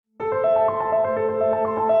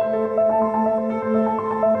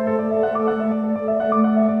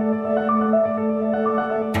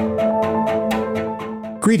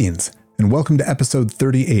Greetings, and welcome to episode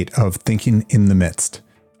 38 of Thinking in the Midst,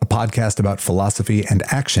 a podcast about philosophy and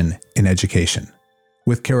action in education.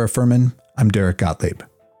 With Kara Furman, I'm Derek Gottlieb.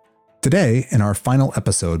 Today, in our final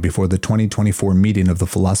episode before the 2024 meeting of the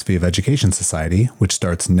Philosophy of Education Society, which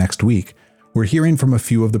starts next week, we're hearing from a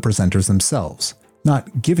few of the presenters themselves,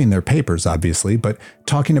 not giving their papers, obviously, but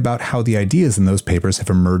talking about how the ideas in those papers have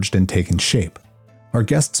emerged and taken shape. Our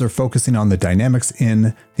guests are focusing on the dynamics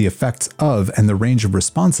in, the effects of, and the range of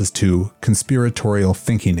responses to conspiratorial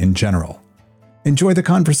thinking in general. Enjoy the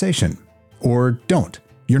conversation. Or don't.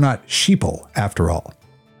 You're not sheeple, after all.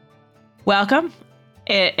 Welcome.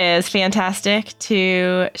 It is fantastic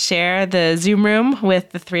to share the Zoom room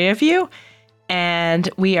with the three of you. And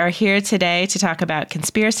we are here today to talk about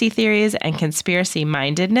conspiracy theories and conspiracy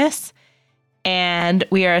mindedness. And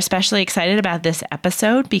we are especially excited about this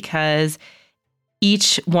episode because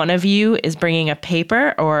each one of you is bringing a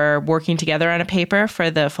paper or working together on a paper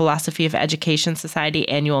for the Philosophy of Education Society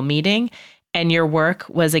annual meeting. And your work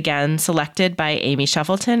was again selected by Amy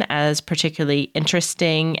Shuffleton as particularly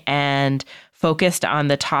interesting and focused on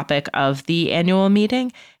the topic of the annual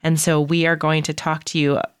meeting. And so we are going to talk to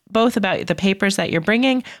you both about the papers that you're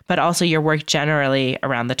bringing, but also your work generally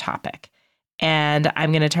around the topic. And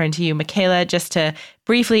I'm going to turn to you, Michaela, just to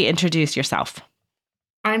briefly introduce yourself.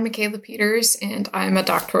 I'm Michaela Peters, and I'm a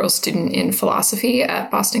doctoral student in philosophy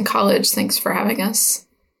at Boston College. Thanks for having us.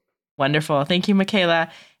 Wonderful. Thank you, Michaela.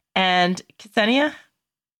 And Ksenia?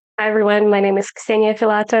 Hi, everyone. My name is Ksenia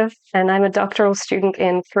Filatov, and I'm a doctoral student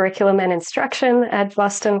in curriculum and instruction at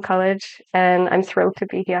Boston College, and I'm thrilled to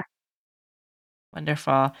be here.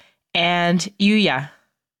 Wonderful. And Yuya?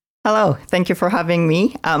 Hello, thank you for having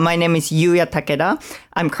me. My name is Yuya Takeda.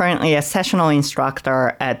 I'm currently a sessional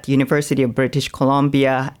instructor at the University of British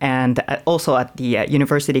Columbia and also at the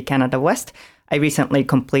University Canada West. I recently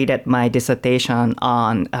completed my dissertation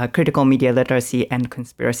on critical media literacy and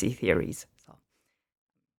conspiracy theories. So,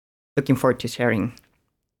 looking forward to sharing.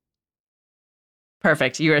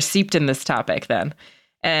 Perfect. You are steeped in this topic then.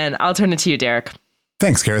 And I'll turn it to you, Derek.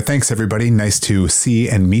 Thanks, Kara. Thanks, everybody. Nice to see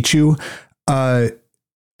and meet you.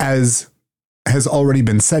 As has already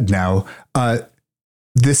been said now,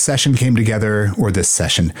 this episode came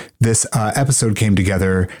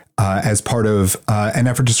together as part of an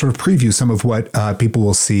effort to sort of preview some of what people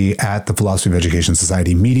will see at the Philosophy of Education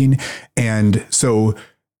Society meeting. And so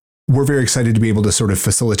we're very excited to be able to sort of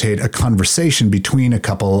facilitate a conversation between a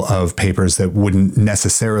couple of papers that wouldn't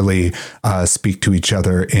necessarily speak to each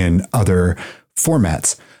other in other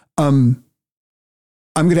formats. I'm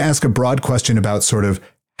going to ask a broad question about sort of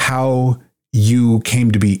how you came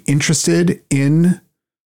to be interested in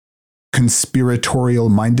conspiratorial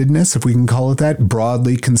mindedness, if we can call it that,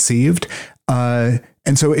 broadly conceived. And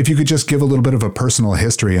so if you could just give a little bit of a personal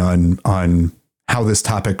history on how this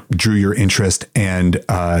topic drew your interest and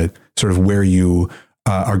sort of where you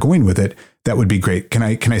are going with it, that would be great. Can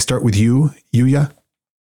I start with you, Yuya?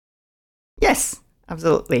 Yes,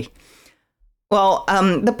 absolutely. Well,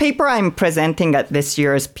 the paper I'm presenting at this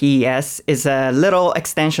year's PES is a little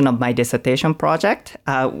extension of my dissertation project,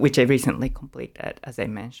 which I recently completed, as I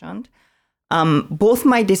mentioned. Both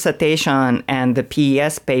my dissertation and the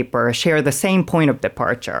PES paper share the same point of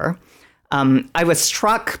departure. I was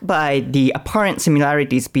struck by the apparent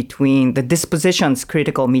similarities between the dispositions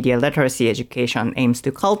critical media literacy education aims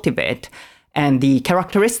to cultivate and the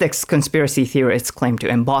characteristics conspiracy theorists claim to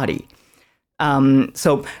embody.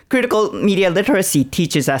 So critical media literacy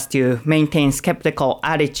teaches us to maintain skeptical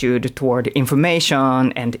attitude toward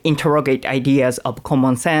information and interrogate ideas of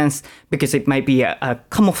common sense because it might be a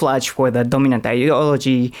camouflage for the dominant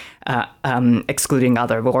ideology, excluding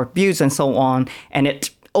other worldviews and so on. And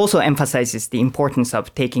it also emphasizes the importance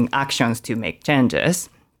of taking actions to make changes.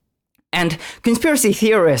 And conspiracy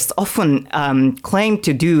theorists often claim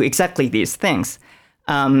to do exactly these things.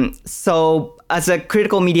 So as a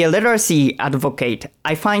critical media literacy advocate,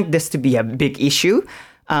 I find this to be a big issue.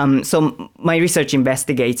 So my research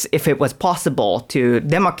investigates if it was possible to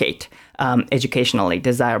demarcate educationally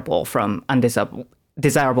desirable from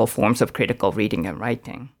undesirable forms of critical reading and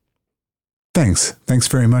writing. Thanks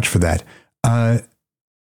very much for that.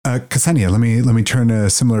 Ksenia, let me turn a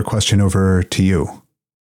similar question over to you.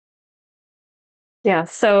 Yeah,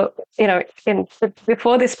 so,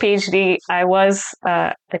 before this PhD, I was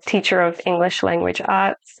a teacher of English language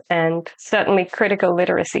arts, and certainly critical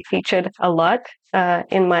literacy featured a lot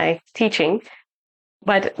in my teaching.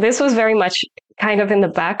 But this was very much kind of in the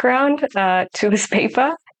background to this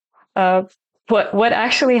paper. What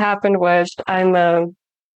actually happened was I'm a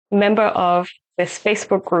member of this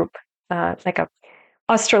Facebook group, like a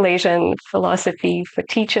Australasian Philosophy for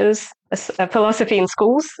Teachers, Philosophy in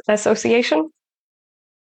Schools Association.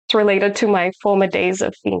 It's related to my former days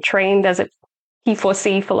of being trained as a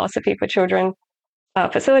P4C Philosophy for Children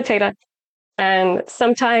facilitator. And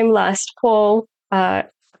sometime last fall, a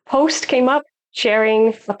post came up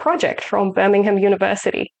sharing a project from Birmingham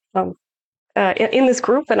University in this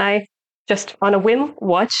group. And I just on a whim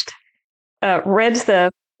watched, read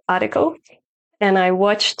the article, and I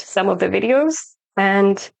watched some of the videos,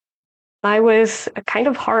 and I was kind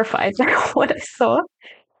of horrified by what I saw.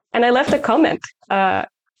 And I left a comment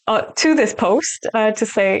to this post to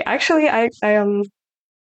say, actually, I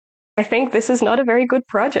think this is not a very good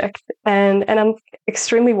project, and I'm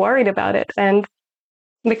extremely worried about it. And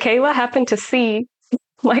Michaela happened to see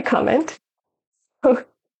my comment. Her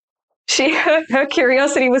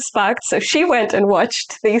curiosity was sparked, so she went and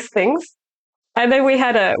watched these things. And then we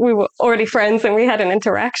were already friends, and we had an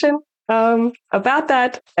interaction about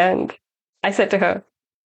that. And I said to her,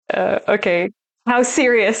 okay, how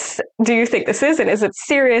serious do you think this is? And is it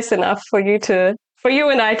serious enough for you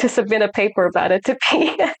and I to submit a paper about it to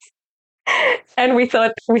PS? And we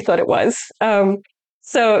thought it was.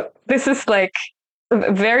 So this is like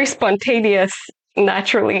a very spontaneous,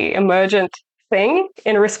 naturally emergent thing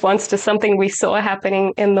in response to something we saw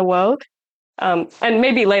happening in the world. And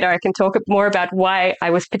maybe later I can talk more about why I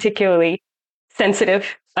was particularly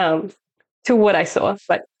sensitive to what I saw.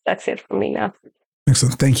 But that's it from me now.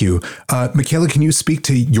 Excellent. Thank you. Michaela, can you speak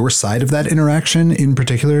to your side of that interaction in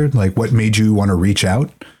particular? Like what made you want to reach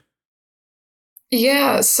out?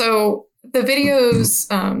 Yeah, so the videos,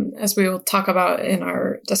 as we will talk about in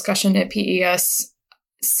our discussion at PES,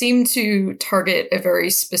 seem to target a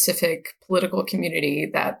very specific political community,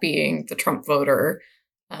 that being the Trump voter,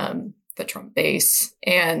 the Trump base.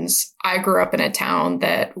 And I grew up in a town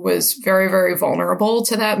that was very, very vulnerable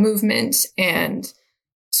to that movement. And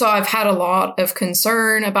so I've had a lot of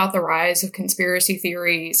concern about the rise of conspiracy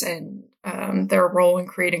theories and their role in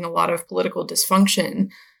creating a lot of political dysfunction.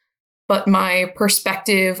 But my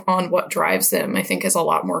perspective on what drives them, I think, is a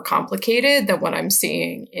lot more complicated than what I'm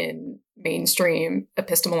seeing in mainstream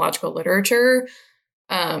epistemological literature.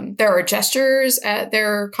 There are gestures at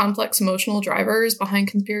their complex emotional drivers behind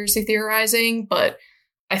conspiracy theorizing, but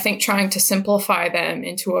I think trying to simplify them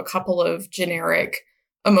into a couple of generic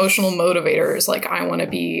emotional motivators, like I want to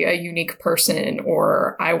be a unique person,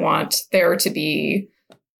 or I want there to be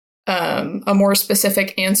a more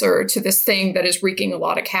specific answer to this thing that is wreaking a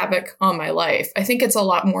lot of havoc on my life. I think it's a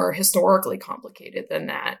lot more historically complicated than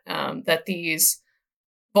that, that these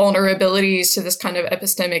vulnerabilities to this kind of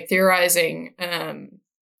epistemic theorizing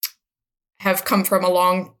have come from a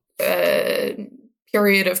long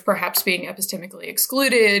period of perhaps being epistemically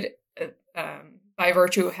excluded by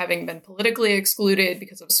virtue of having been politically excluded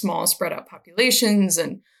because of small spread out populations.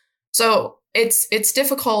 And so it's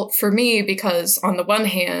difficult for me because on the one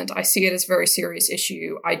hand, I see it as a very serious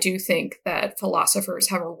issue. I do think that philosophers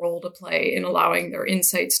have a role to play in allowing their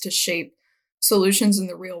insights to shape solutions in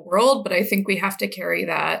the real world. But I think we have to carry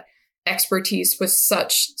that expertise with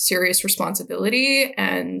such serious responsibility.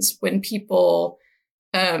 And when people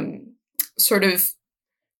sort of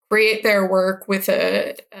create their work with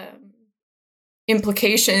a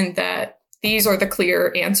implication that these are the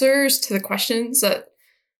clear answers to the questions that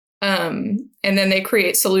and then they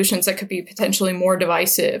create solutions that could be potentially more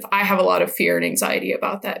divisive, I have a lot of fear and anxiety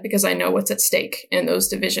about that because I know what's at stake in those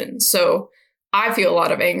divisions. So I feel a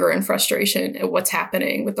lot of anger and frustration at what's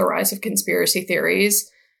happening with the rise of conspiracy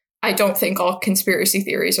theories. I don't think all conspiracy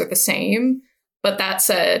theories are the same. But that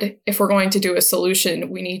said, if we're going to do a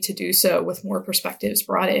solution, we need to do so with more perspectives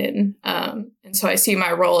brought in. And so I see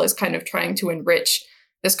my role as kind of trying to enrich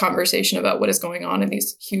this conversation about what is going on in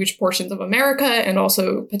these huge portions of America and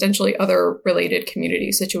also potentially other related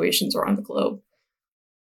community situations around the globe.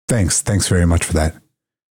 Thanks. Thanks very much for that.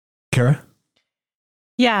 Kara?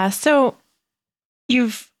 Yeah, so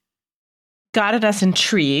you've gotten us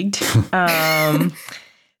intrigued.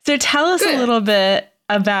 So tell us a little bit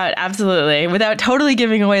about, absolutely, without totally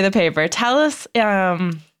giving away the paper, tell us,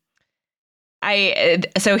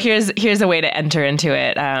 so here's a way to enter into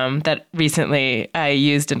it that recently I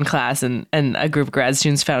used in class and a group of grad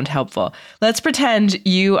students found helpful. Let's pretend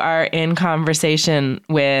you are in conversation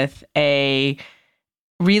with a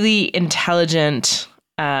really intelligent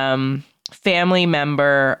family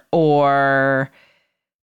member or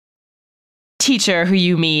teacher who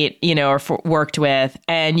you meet, or worked with,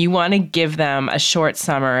 and you want to give them a short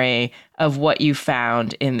summary of what you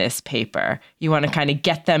found in this paper. You want to kind of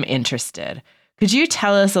get them interested. Could you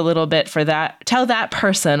tell us a little bit tell that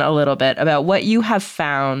person a little bit about what you have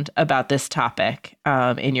found about this topic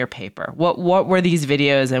in your paper? What were these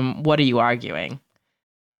videos and what are you arguing?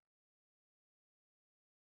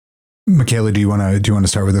 Michaela, do you want to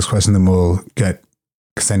start with this question? Then we'll get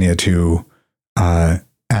Ksenia to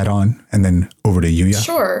add on, and then over to Yuya.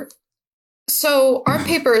 Sure. So our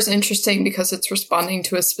paper is interesting because it's responding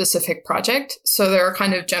to a specific project. So there are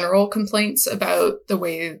kind of general complaints about the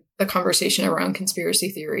way the conversation around conspiracy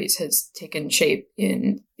theories has taken shape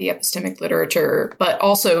in the epistemic literature, but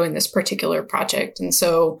also in this particular project. And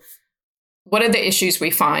so one of the issues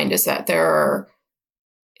we find is that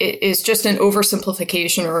it is just an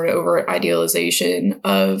oversimplification or an over-idealization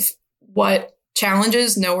of what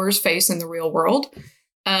challenges knowers face in the real world,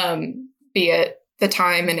 be it the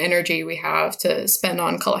time and energy we have to spend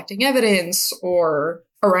on collecting evidence or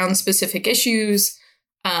around specific issues,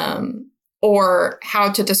 or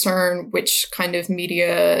how to discern which kind of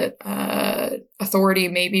media authority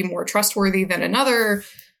may be more trustworthy than another.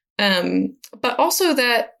 But also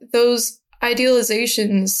that those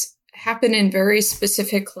idealizations happen in very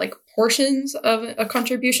specific portions of a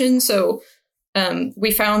contribution. So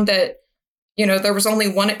we found that, there was only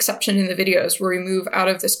one exception in the videos where we move out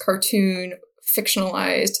of this cartoon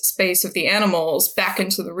fictionalized space of the animals back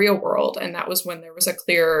into the real world. And that was when there was a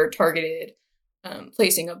clear targeted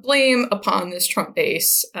placing of blame upon this Trump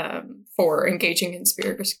base for engaging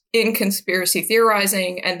in conspiracy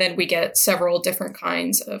theorizing. And then we get several different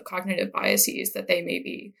kinds of cognitive biases that they may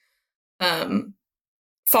be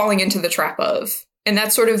falling into the trap of. And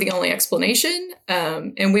that's sort of the only explanation.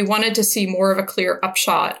 And we wanted to see more of a clear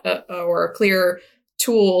upshot or a clear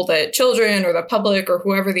tool that children or the public or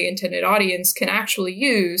whoever the intended audience can actually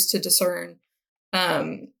use to discern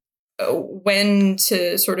when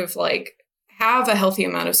to sort of have a healthy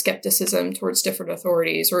amount of skepticism towards different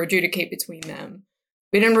authorities or adjudicate between them.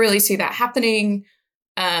 We didn't really see that happening.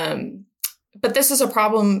 But this is a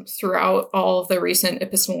problem throughout all of the recent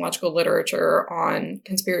epistemological literature on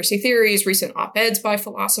conspiracy theories, recent op-eds by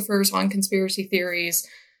philosophers on conspiracy theories.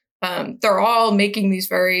 They're all making these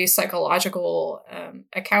very psychological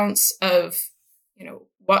accounts of,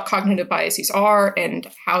 what cognitive biases are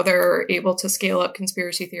and how they're able to scale up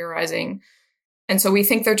conspiracy theorizing. And so we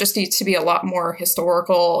think there just needs to be a lot more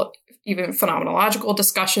historical, even phenomenological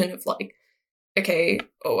discussion of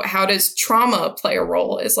how does trauma play a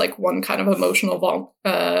role as one kind of emotional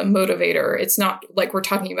motivator? It's not like we're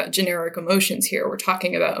talking about generic emotions here. We're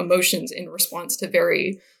talking about emotions in response to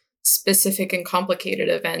very specific and complicated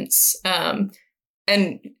events. And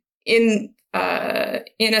in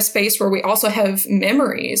a space where we also have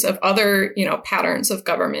memories of other, patterns of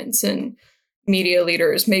governments and media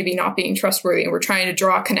leaders maybe not being trustworthy. And we're trying to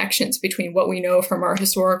draw connections between what we know from our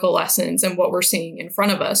historical lessons and what we're seeing in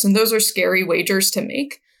front of us. And those are scary wagers to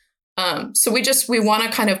make. So we want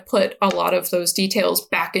to kind of put a lot of those details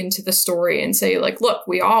back into the story and say, look,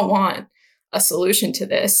 we all want a solution to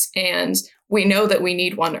this. And we know that we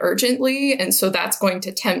need one urgently. And so that's going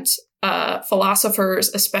to tempt philosophers,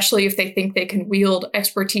 especially if they think they can wield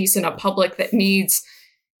expertise in a public that needs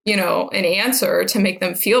an answer to make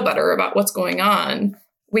them feel better about what's going on.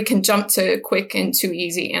 We can jump to quick and too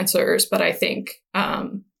easy answers. But I think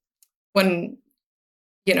when,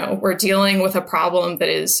 we're dealing with a problem that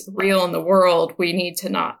is real in the world, we need to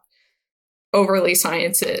not overly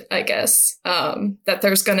science it, I guess, that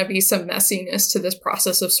there's going to be some messiness to this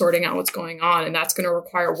process of sorting out what's going on. And that's going to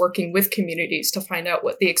require working with communities to find out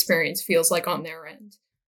what the experience feels like on their end.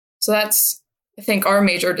 So that's, I think, our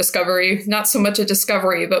major discovery, not so much a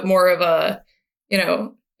discovery, but more of a,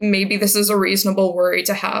 maybe this is a reasonable worry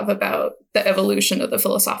to have about the evolution of the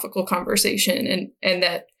philosophical conversation and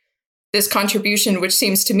that this contribution, which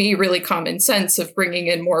seems to me really common sense of bringing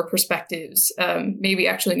in more perspectives, maybe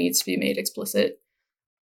actually needs to be made explicit.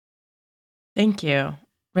 Thank you.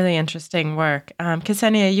 Really interesting work.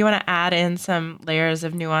 Ksenia, you want to add in some layers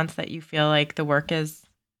of nuance that you feel like the work is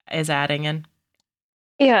adding in?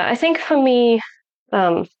 Yeah, I think for me,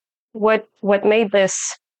 what made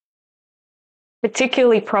this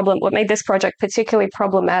what made this project particularly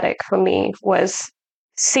problematic for me was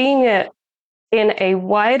seeing it in a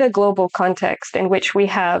wider global context in which we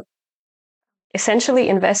have essentially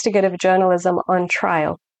investigative journalism on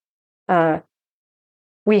trial.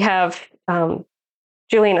 We have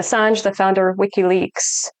Julian Assange, the founder of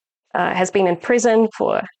WikiLeaks, has been in prison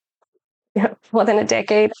for more than a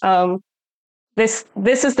decade. This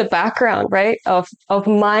is the background, right, of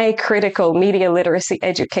my critical media literacy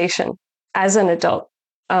education as an adult.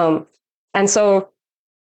 And so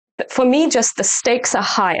for me, just the stakes are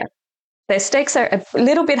higher. The stakes are a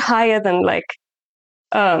little bit higher than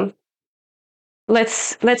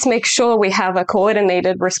let's make sure we have a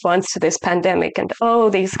coordinated response to this pandemic, and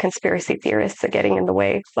these conspiracy theorists are getting in the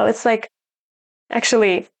way. Well, it's like,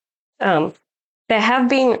 actually, there have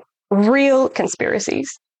been real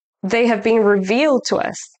conspiracies. They have been revealed to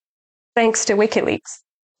us thanks to WikiLeaks.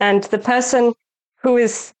 And the person who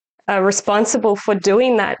is responsible for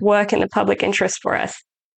doing that work in the public interest for us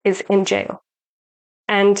is in jail.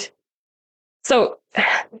 And so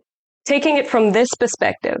taking it from this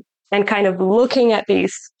perspective and kind of looking at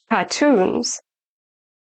these cartoons,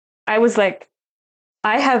 I was like,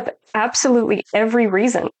 I have absolutely every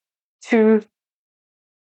reason to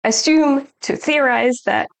assume, to theorize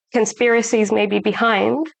that conspiracies may be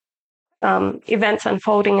behind events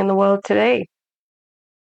unfolding in the world today.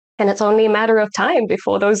 And it's only a matter of time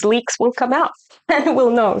before those leaks will come out and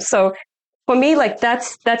we'll know. So for me, like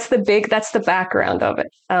that's the background of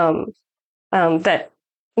it. That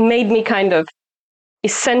made me kind of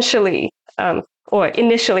initially, feel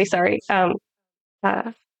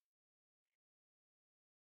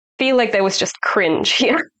like there was just cringe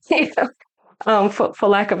here, for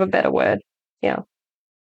lack of a better word. Yeah.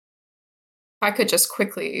 I could just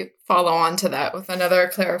quickly follow on to that with another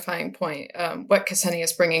clarifying point. What Ksenia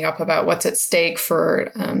is bringing up about what's at stake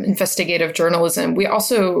for investigative journalism. We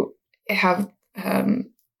also have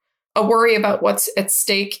a worry about what's at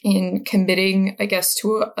stake in committing, I guess,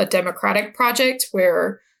 to a democratic project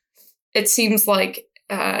where it seems like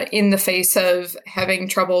in the face of having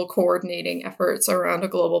trouble coordinating efforts around a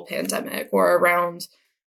global pandemic or around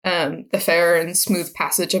the fair and smooth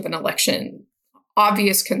passage of an election,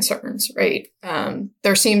 obvious concerns, right?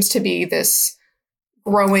 There seems to be this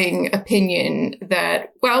growing opinion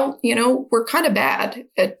that, well, we're kind of bad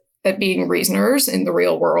at being reasoners in the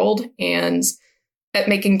real world and at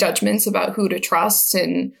making judgments about who to trust.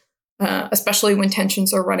 And especially when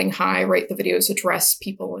tensions are running high, right? The videos address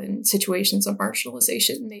people in situations of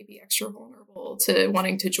marginalization, maybe extra vulnerable to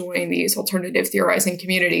wanting to join these alternative theorizing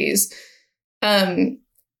communities. And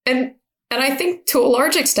I think to a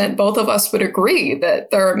large extent, both of us would agree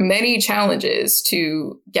that there are many challenges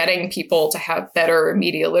to getting people to have better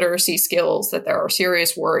media literacy skills, that there are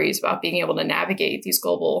serious worries about being able to navigate these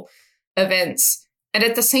global events. And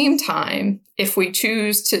at the same time, if we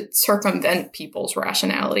choose to circumvent people's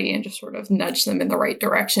rationality and just sort of nudge them in the right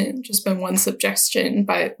direction, which has been one suggestion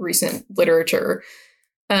by recent literature,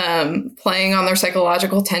 playing on their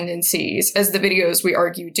psychological tendencies, as the videos we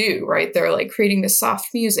argue do, right? They're like creating this soft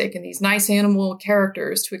music and these nice animal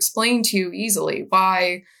characters to explain to you easily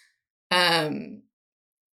why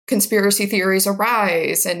conspiracy theories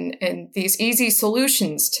arise and these easy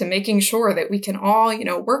solutions to making sure that we can all,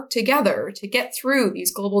 work together to get through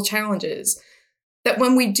these global challenges. That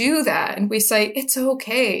when we do that and we say it's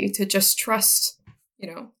okay to just trust,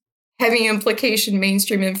 heavy implication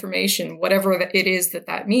mainstream information, whatever it is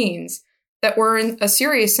that means, that we're in a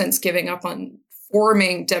serious sense giving up on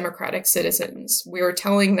forming democratic citizens. We're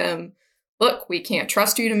telling them, look, we can't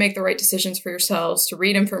trust you to make the right decisions for yourselves, to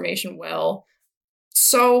read information well.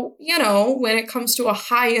 So, when it comes to a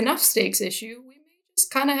high enough stakes issue, we may just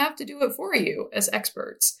kind of have to do it for you as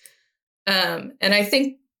experts. And I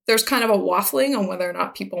think there's kind of a waffling on whether or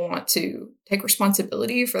not people want to take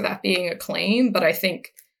responsibility for that being a claim. But I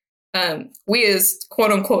think we as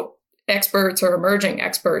quote unquote experts or emerging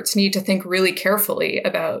experts need to think really carefully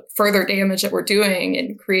about further damage that we're doing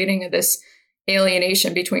and creating this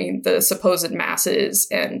alienation between the supposed masses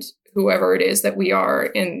and whoever it is that we are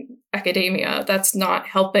in academia. That's not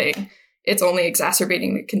helping. It's only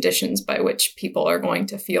exacerbating the conditions by which people are going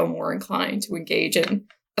to feel more inclined to engage in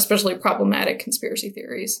especially problematic conspiracy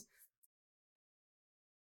theories.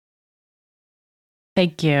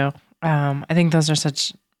 Thank you. I think those are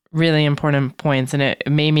such really important points. And it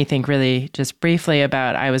made me think really just briefly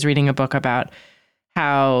about, I was reading a book about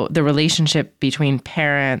how the relationship between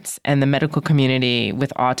parents and the medical community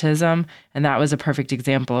with autism. And that was a perfect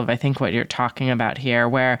example of, I think, what you're talking about here,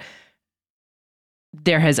 where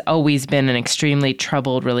there has always been an extremely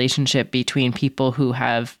troubled relationship between people who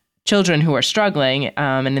have children who are struggling,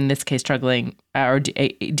 and in this case, struggling or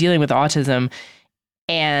dealing with autism,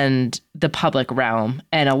 and the public realm,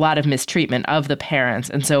 and a lot of mistreatment of the parents.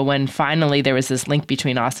 And so when finally there was this link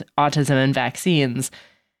between autism and vaccines,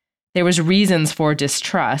 there was reasons for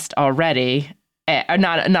distrust already.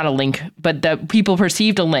 Not a link, but the people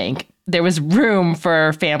perceived a link. There was room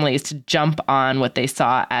for families to jump on what they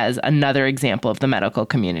saw as another example of the medical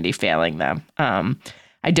community failing them.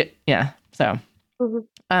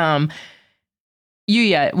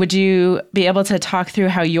 Yuya, would you be able to talk through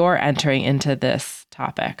how you're entering into this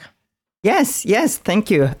topic? Yes, thank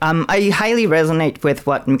you. I highly resonate with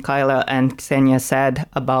what Michaela and Ksenia said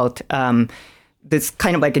about this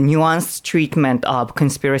kind of like a nuanced treatment of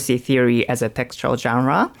conspiracy theory as a textual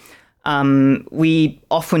genre. We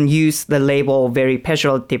often use the label very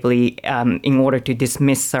pejoratively in order to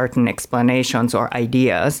dismiss certain explanations or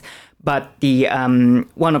ideas. But the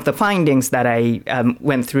one of the findings that I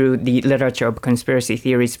went through the literature of conspiracy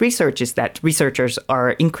theories research is that researchers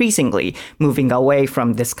are increasingly moving away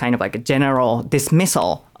from this kind of like a general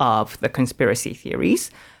dismissal of the conspiracy theories,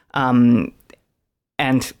 and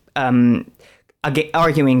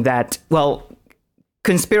arguing that, well,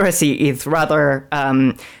 conspiracy is rather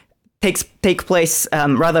take place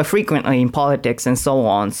rather frequently in politics and so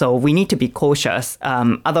on. So we need to be cautious.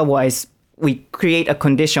 Otherwise, we create a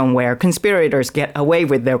condition where conspirators get away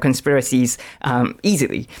with their conspiracies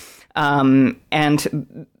easily. And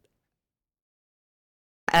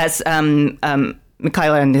as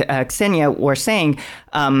Michaela and Ksenia were saying,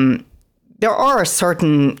 there are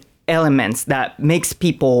certain elements that makes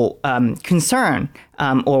people concerned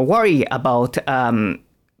or worry about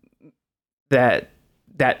that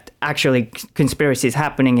actually conspiracy is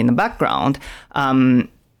happening in the background.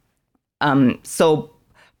 So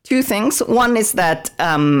two things. One is that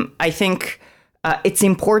I think it's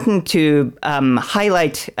important to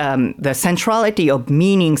highlight the centrality of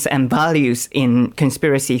meanings and values in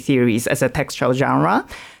conspiracy theories as a textual genre.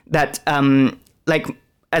 That, like,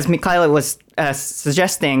 as Michaela was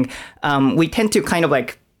suggesting, we tend to kind of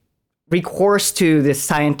like recourse to the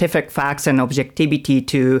scientific facts and objectivity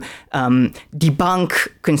to debunk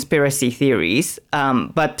conspiracy theories.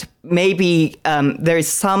 But maybe there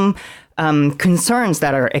is some concerns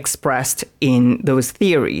that are expressed in those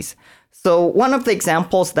theories. So one of the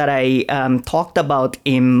examples that I talked about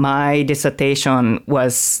in my dissertation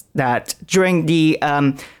was that during the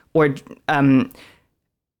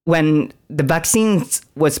when the vaccines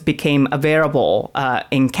became available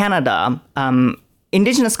in Canada,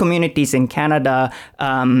 Indigenous communities in Canada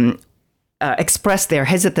expressed their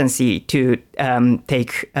hesitancy to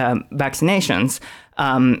take vaccinations,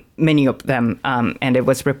 many of them, and it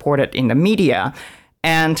was reported in the media.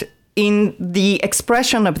 And in the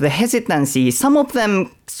expression of the hesitancy, some of them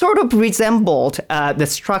sort of resembled the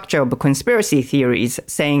structure of conspiracy theories,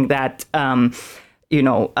 saying that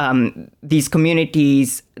these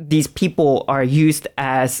communities, these people are used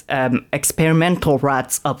as experimental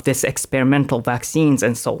rats of this experimental vaccines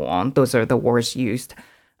and so on. Those are the words used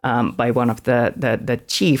by one of the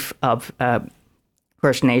chief of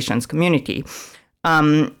First Nations community.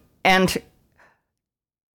 And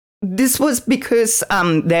this was because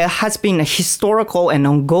there has been a historical and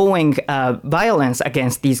ongoing violence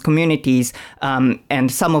against these communities,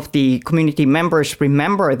 and some of the community members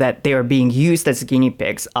remember that they are being used as guinea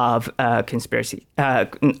pigs of conspiracy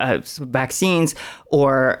vaccines,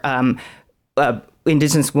 or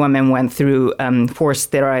Indigenous women went through forced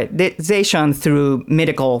sterilization through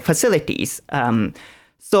medical facilities.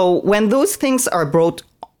 So when those things are brought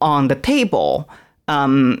on the table,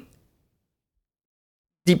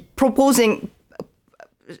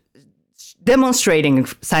 demonstrating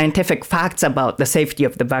scientific facts about the safety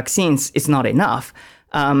of the vaccines is not enough.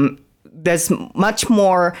 There's much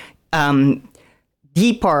more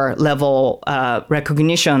deeper level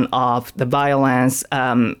recognition of the violence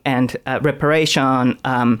and reparation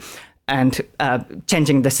and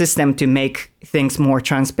changing the system to make things more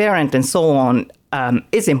transparent and so on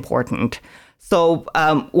is important. So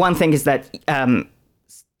one thing is that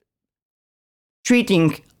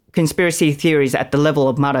treating conspiracy theories at the level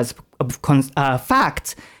of matters of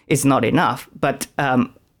facts is not enough, but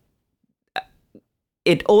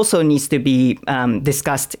it also needs to be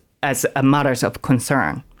discussed as a matters of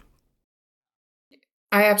concern.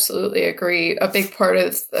 I absolutely agree. A big part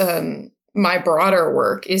of my broader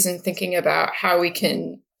work is in thinking about how we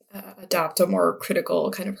can adopt a more critical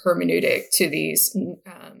kind of hermeneutic to these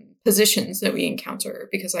positions that we encounter,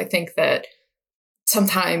 because I think that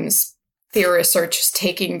sometimes theorists are just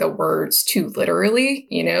taking the words too literally.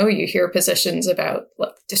 You hear positions about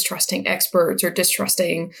distrusting experts or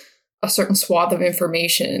distrusting a certain swath of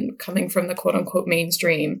information coming from the quote unquote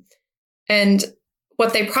mainstream. And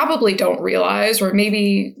what they probably don't realize, or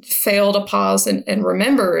maybe fail to pause and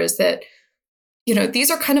remember, is that, these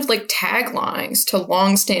are kind of like taglines to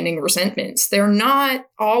longstanding resentments. They're not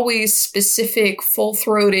always specific,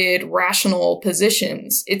 full-throated, rational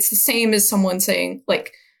positions. It's the same as someone saying,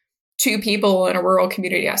 like, two people in a rural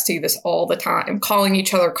community, I see this all the time, calling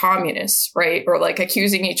each other communists, right? Or like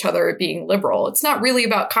accusing each other of being liberal. It's not really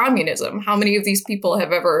about communism. How many of these people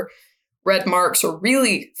have ever read Marx or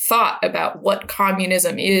really thought about what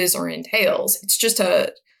communism is or entails? It's just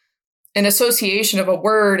a an association of a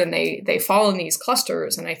word, and they fall in these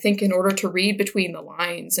clusters. And I think in order to read between the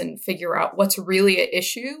lines and figure out what's really at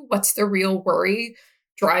issue, what's the real worry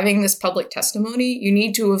driving this public testimony, you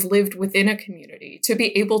need to have lived within a community to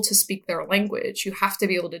be able to speak their language. You have to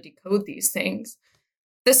be able to decode these things.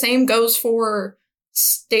 The same goes for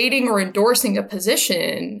stating or endorsing a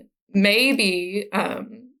position, maybe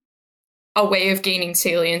a way of gaining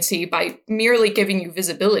saliency by merely giving you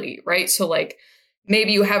visibility, right? So like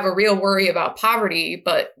maybe you have a real worry about poverty,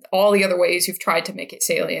 but all the other ways you've tried to make it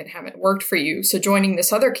salient haven't worked for you. So joining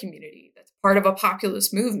this other community that's part of a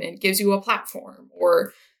populist movement gives you a platform,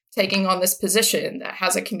 or taking on this position that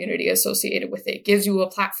has a community associated with it gives you a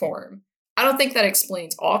platform. I don't think that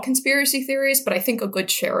explains all conspiracy theories, but I think a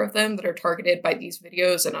good share of them that are targeted by these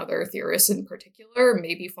videos and other theorists in particular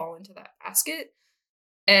maybe fall into that basket.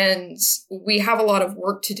 And we have a lot of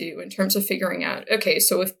work to do in terms of figuring out, okay,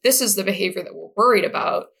 so if this is the behavior that we're worried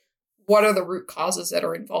about, what are the root causes that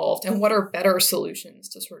are involved, and what are better solutions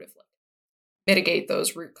to sort of like mitigate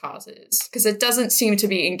those root causes? Because it doesn't seem to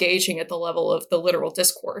be engaging at the level of the literal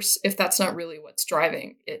discourse if that's not really what's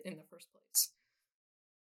driving it in the first place.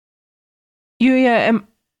 Yuya,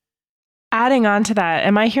 adding on to that,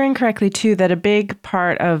 am I hearing correctly too that a big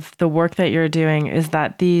part of the work that you're doing is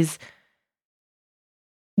that these,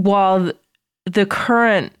 while the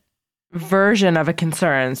current version of a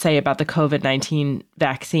concern, say about the COVID-19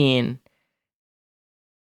 vaccine,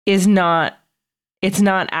 it's not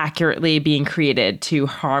accurately being created to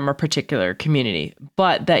harm a particular community,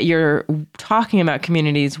 but that you're talking about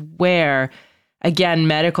communities where, again,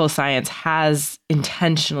 medical science has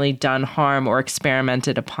intentionally done harm or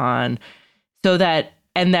experimented upon, so that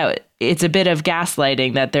it's a bit of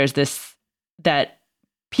gaslighting, that there's this, that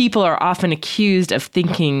people are often accused of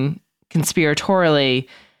thinking conspiratorially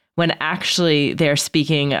when actually they're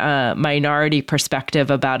speaking a minority perspective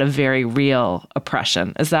about a very real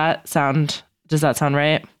oppression. Does that sound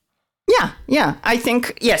right? Yeah, I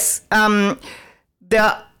think, yes.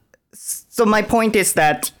 So my point is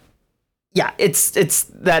that, yeah, it's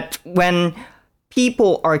that when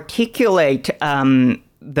people articulate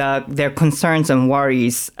their concerns and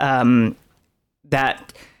worries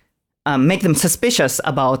that make them suspicious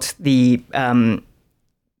about the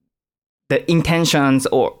intentions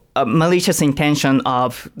or malicious intention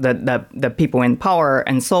of the people in power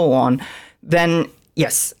and so on, then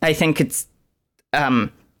yes, I think it's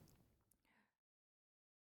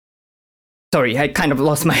sorry, I kind of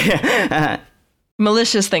lost my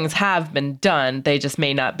malicious things have been done. They just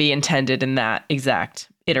may not be intended in that exact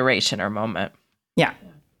iteration or moment. Yeah.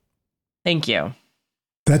 Thank you.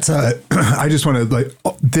 That's I just want to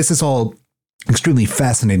this is all extremely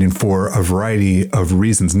fascinating for a variety of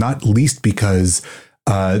reasons, not least because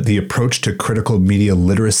the approach to critical media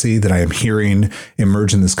literacy that I am hearing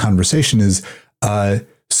emerge in this conversation is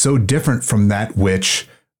so different from that which,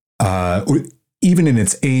 even in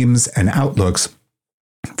its aims and outlooks,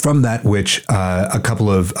 from that which a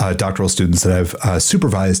couple of doctoral students that I've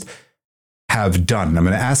supervised have done. I'm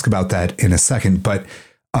going to ask about that in a second, but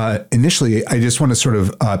initially, I just want to sort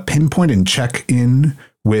of pinpoint and check in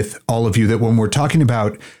with all of you that when we're talking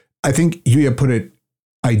about, I think Yuya put it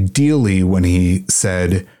ideally when he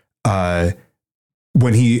said,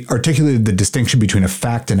 when he articulated the distinction between a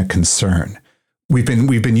fact and a concern. We've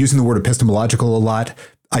been using the word epistemological a lot.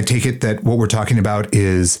 I take it that what we're talking about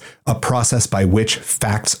is a process by which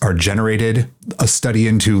facts are generated, a study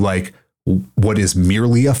into like what is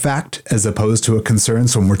merely a fact as opposed to a concern.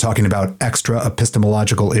 So when we're talking about extra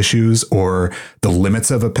epistemological issues or the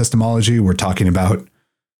limits of epistemology, we're talking about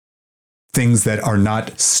things that are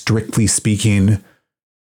not, strictly speaking,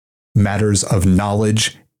 matters of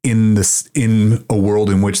knowledge in a world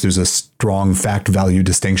in which there's a strong fact value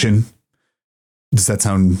distinction. Does that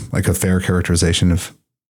sound like a fair characterization of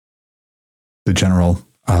the general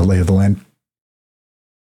lay of the land?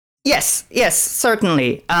 Yes,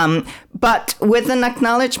 certainly. But with an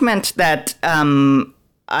acknowledgement that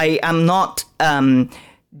I am not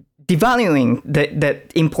devaluing the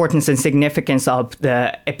importance and significance of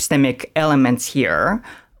the epistemic elements here.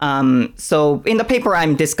 So in the paper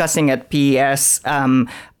I'm discussing at PES,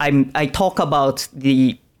 I talk about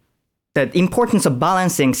the importance of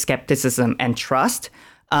balancing skepticism and trust.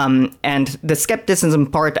 And the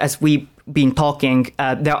skepticism part, as we've been talking,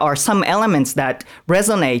 there are some elements that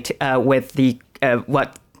resonate with the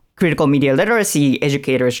what critical media literacy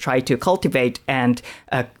educators try to cultivate and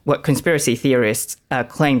what conspiracy theorists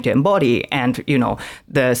claim to embody. And,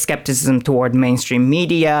 the skepticism toward mainstream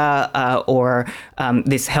media or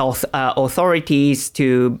these health authorities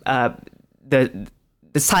to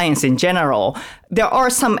the science in general. There are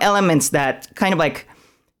some elements that kind of like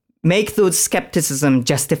make those skepticism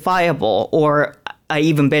justifiable, or I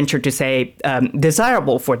even venture to say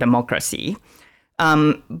desirable for democracy.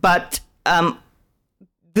 But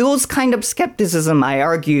those kind of skepticism, I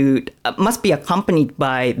argued, must be accompanied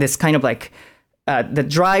by this kind of like the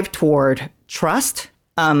drive toward trust.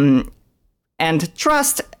 And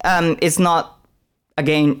trust is not,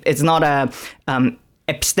 again, it's not a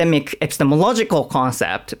epistemological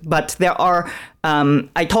concept, but there are,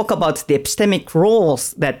 I talk about the epistemic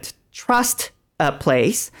roles that trust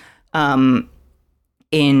plays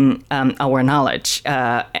in our knowledge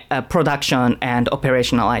production and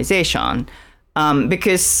operationalization.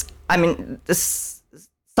 Because, I mean,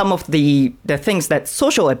 some of the things that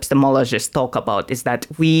social epistemologists talk about is that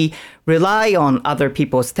we rely on other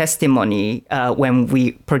people's testimony when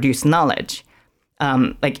we produce knowledge.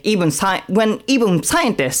 Like when even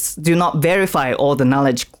scientists do not verify all the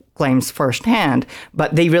knowledge claims firsthand,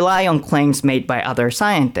 but they rely on claims made by other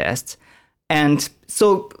scientists. And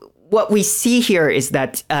so what we see here is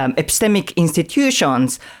that epistemic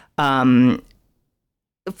institutions, the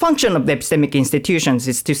function of the epistemic institutions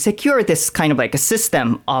is to secure this kind of like a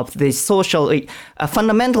system of the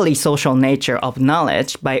fundamentally social nature of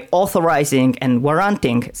knowledge by authorizing and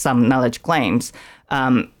warranting some knowledge claims.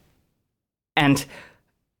 And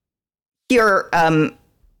here,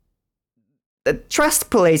 the trust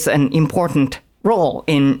plays an important role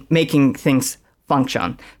in making things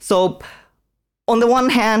function. So, on the one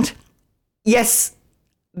hand, yes,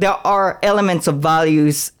 there are elements of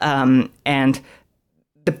values and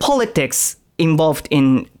the politics involved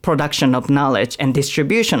in production of knowledge and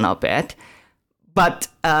distribution of it. But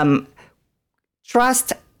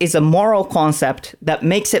trust is a moral concept that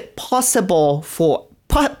makes it possible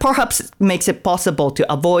perhaps makes it possible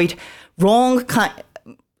to avoid wrong kind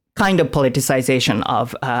of politicization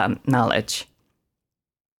of knowledge.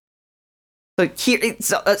 So here,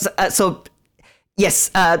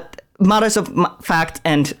 yes, matters of fact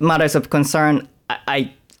and matters of concern,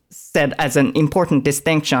 I said as an important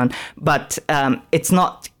distinction, but it's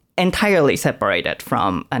not entirely separated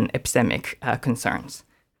from an epistemic concerns.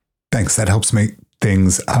 Thanks. That helps make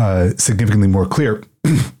things significantly more clear.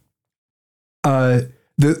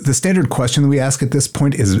 The standard question that we ask at this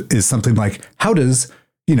point is something like, how does,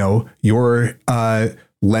 your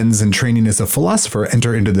lens and training as a philosopher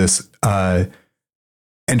enter into this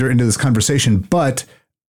conversation? But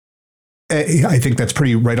I think that's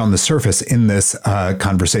pretty right on the surface in this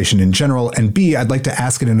conversation in general. And B, I'd like to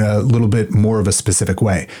ask it in a little bit more of a specific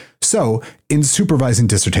way. So in supervising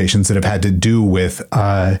dissertations that have had to do with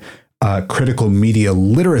critical media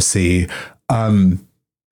literacy,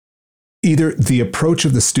 either the approach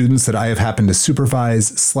of the students that I have happened to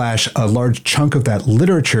supervise / a large chunk of that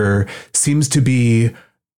literature seems to be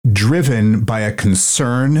driven by a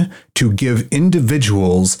concern to give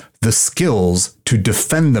individuals the skills to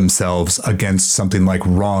defend themselves against something like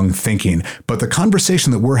wrong thinking. But the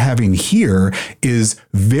conversation that we're having here is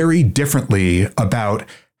very differently about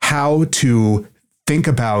how to think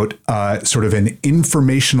about sort of an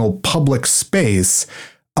informational public space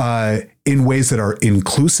in ways that are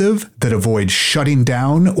inclusive, that avoid shutting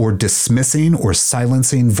down or dismissing or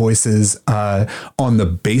silencing voices on the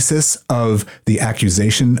basis of the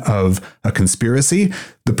accusation of a conspiracy.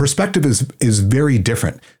 The perspective is very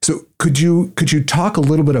different. So could you talk a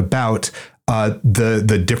little bit about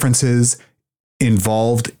the differences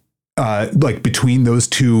involved like between those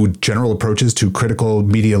two general approaches to critical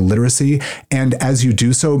media literacy? And as you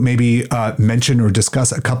do so, maybe mention or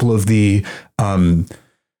discuss a couple of the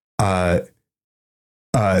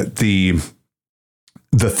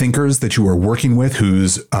thinkers that you are working with,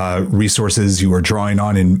 whose resources you are drawing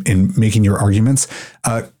on in making your arguments.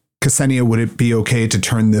 Ksenia, would it be okay to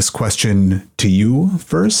turn this question to you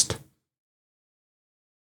first?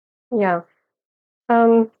 Yeah.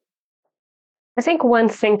 I think one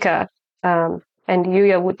thinker, and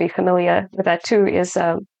Yuya would be familiar with that too, is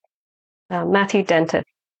Matthew Denton,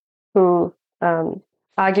 who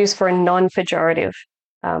argues for a non-pejorative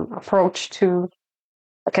approach to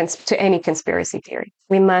any conspiracy theory.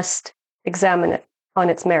 We must examine it on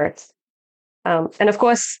its merits. And of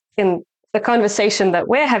course, in the conversation that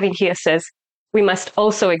we're having here says we must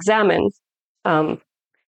also examine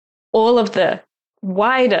all of the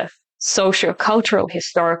wider socio-cultural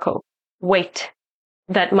historical weight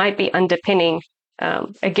that might be underpinning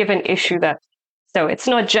a given issue. So it's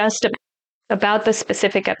not just about the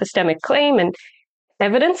specific epistemic claim and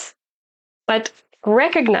evidence, but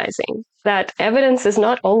recognizing that evidence is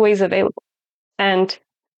not always available. And,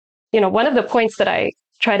 one of the points that I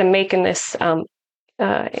try to make in this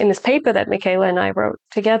paper that Michaela and I wrote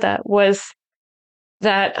together was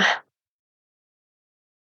that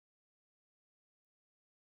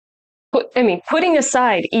putting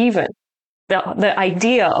aside even the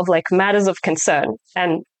idea of like matters of concern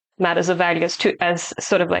and matters of values as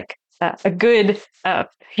sort of like a good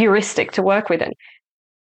heuristic to work with,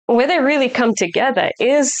 where they really come together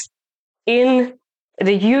is in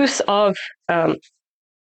the use of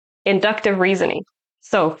inductive reasoning.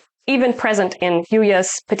 So even present in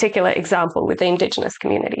Yuya's particular example with the indigenous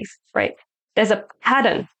communities, right? There's a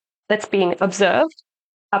pattern that's being observed,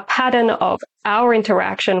 a pattern of our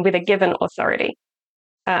interaction with a given authority,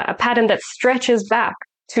 a pattern that stretches back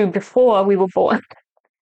to before we were born.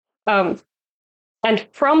 And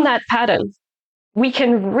from that pattern, we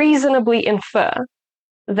can reasonably infer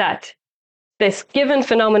that this given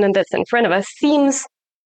phenomenon that's in front of us seems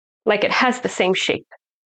like it has the same shape,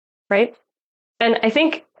 right? And I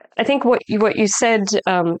think what you said,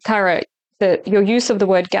 Tara, that your use of the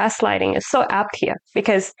word gaslighting is so apt here,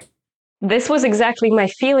 because this was exactly my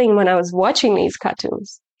feeling when I was watching these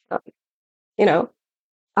cartoons. You know,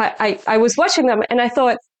 I was watching them and I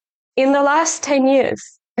thought, in the last 10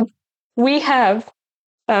 years, we have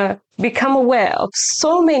become aware of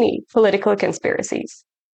so many political conspiracies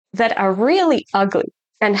that are really ugly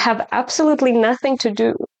and have absolutely nothing to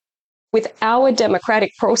do with our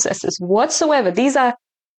democratic processes whatsoever. These are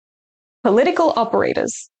political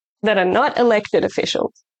operators that are not elected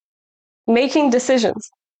officials making decisions,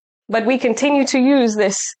 but we continue to use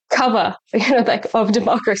this cover, like of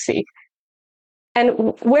democracy. And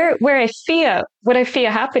what I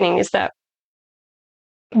fear happening is that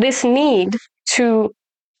this need to,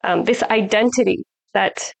 this identity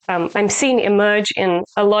that I'm seeing emerge in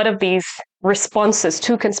a lot of these responses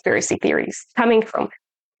to conspiracy theories coming from,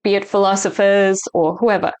 be it philosophers or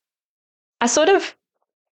whoever, are sort of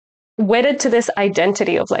wedded to this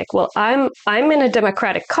identity of like, well, I'm in a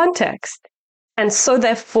democratic context, and so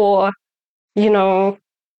therefore,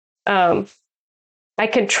 I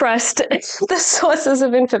can trust the sources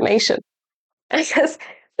of information. I guess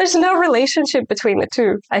there's no relationship between the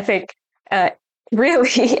two, I think,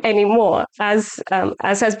 really anymore, as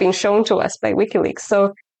has been shown to us by WikiLeaks. So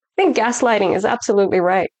I think gaslighting is absolutely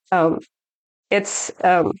right.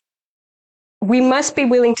 We must be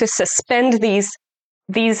willing to suspend these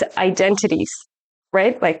identities,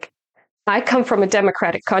 right? Like, I come from a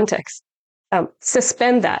democratic context.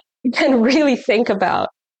 Suspend that and really think about,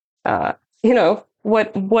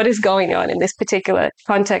 what is going on in this particular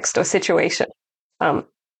context or situation.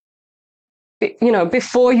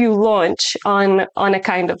 Before you launch on a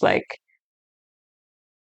kind of like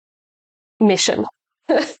mission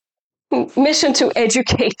to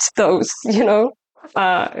educate those,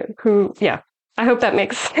 who, yeah, I hope that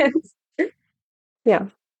makes sense. Yeah.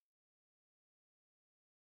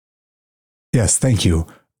 Yes, thank you.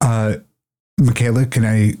 Michaela, can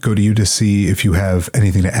I go to you to see if you have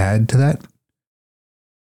anything to add to that?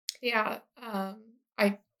 Yeah,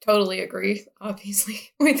 I totally agree,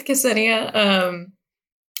 obviously, with Ksenia.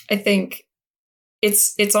 I think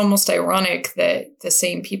it's almost ironic that the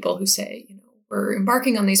same people who say, we're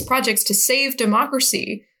embarking on these projects to save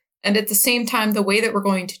democracy, and at the same time, the way that we're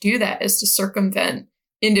going to do that is to circumvent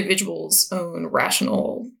individuals' own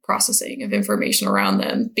rational processing of information around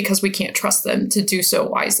them because we can't trust them to do so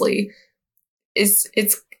wisely. It's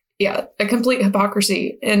a complete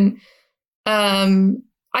hypocrisy. And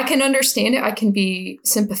I can understand it. I can be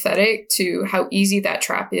sympathetic to how easy that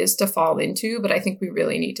trap is to fall into, but I think we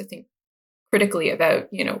really need to think critically about,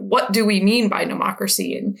 what do we mean by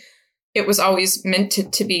democracy? And it was always meant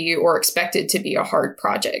to be or expected to be a hard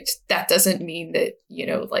project. That doesn't mean that,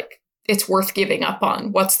 it's worth giving up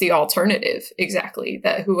on. What's the alternative exactly?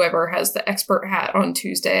 That whoever has the expert hat on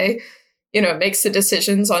Tuesday, makes the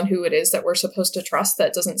decisions on who it is that we're supposed to trust.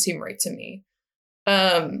 That doesn't seem right to me.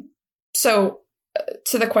 So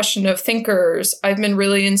to the question of thinkers, I've been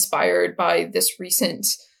really inspired by this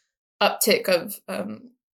recent uptick of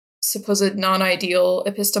supposed non-ideal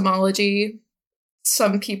epistemology.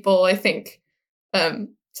 Some people, I think,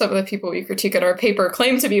 some of the people we critique in our paper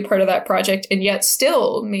claim to be part of that project and yet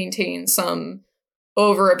still maintain some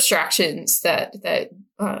over abstractions that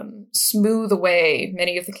smooth away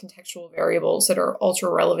many of the contextual variables that are ultra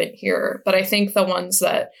relevant here. But I think the ones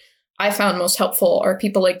that I found most helpful are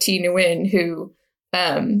people like Thi Nguyen, who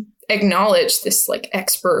acknowledge this like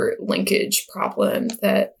expert linkage problem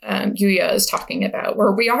that Yuya is talking about,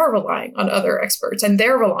 where we are relying on other experts and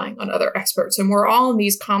they're relying on other experts, and we're all in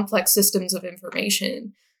these complex systems of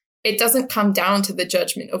information. It doesn't come down to the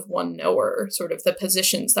judgment of one knower, sort of the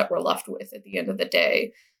positions that we're left with at the end of the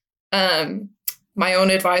day. My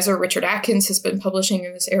own advisor, Richard Atkins, has been publishing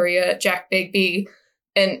in this area, Jack Begbie,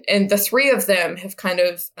 and the three of them have kind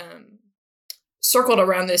of circled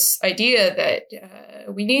around this idea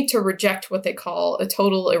that we need to reject what they call a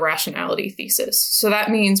total irrationality thesis. So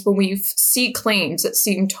that means when we see claims that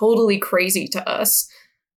seem totally crazy to us,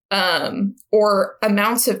 or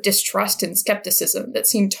amounts of distrust and skepticism that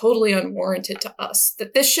seem totally unwarranted to us,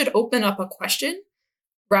 that this should open up a question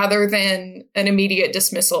rather than an immediate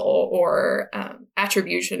dismissal or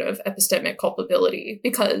attribution of epistemic culpability,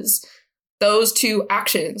 because those two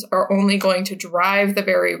actions are only going to drive the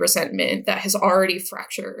very resentment that has already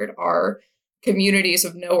fractured our communities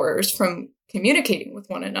of knowers from communicating with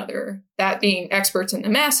one another, that being experts in the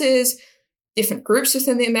masses, different groups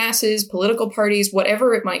within the masses, political parties,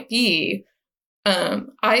 whatever it might be.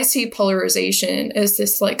 I see polarization as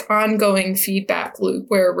this like ongoing feedback loop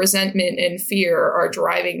where resentment and fear are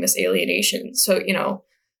driving this alienation. So,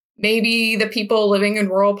 maybe the people living in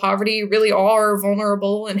rural poverty really are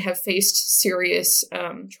vulnerable and have faced serious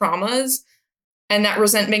traumas, and that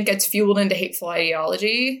resentment gets fueled into hateful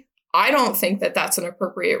ideology. I don't think that that's an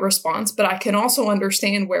appropriate response, but I can also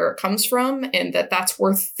understand where it comes from and that that's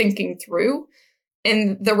worth thinking through.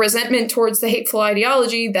 And the resentment towards the hateful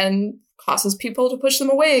ideology then causes people to push them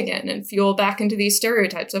away again and fuel back into these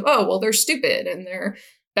stereotypes of, oh, well, they're stupid and they're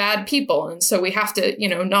bad people. And so we have to,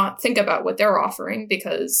 not think about what they're offering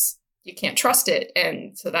because you can't trust it.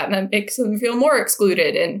 And so that makes them feel more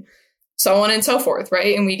excluded and so on and so forth,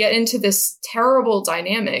 right? And we get into this terrible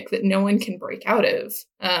dynamic that no one can break out of.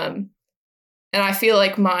 And I feel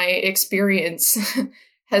like my experience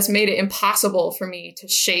has made it impossible for me to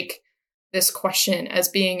shake this question as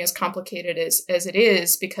being as complicated as it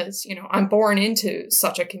is, because, I'm born into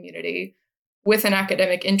such a community with an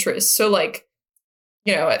academic interest. So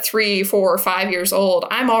at 3, 4, 5 years old,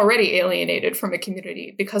 I'm already alienated from a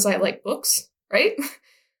community because I like books, right?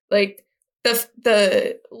 Like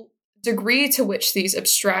the degree to which these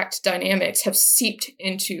abstract dynamics have seeped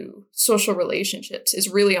into social relationships is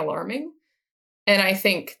really alarming. And I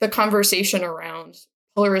think the conversation around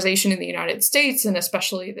polarization in the United States, and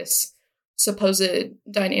especially this supposed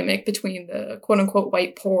dynamic between the quote unquote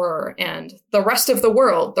white poor and the rest of the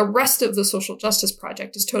world, the rest of the social justice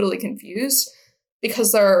project, is totally confused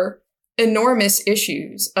because there are enormous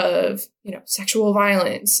issues of, sexual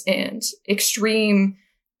violence and extreme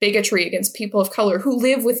bigotry against people of color who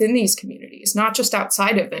live within these communities, not just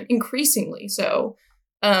outside of them, increasingly so,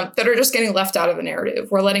 that are just getting left out of the narrative.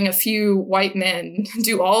 We're letting a few white men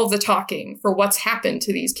do all of the talking for what's happened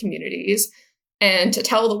to these communities and to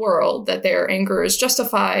tell the world that their anger is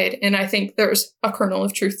justified. And I think there's a kernel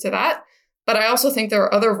of truth to that. But I also think there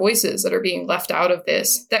are other voices that are being left out of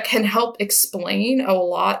this that can help explain a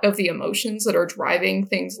lot of the emotions that are driving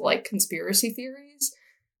things like conspiracy theories.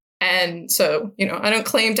 And so, I don't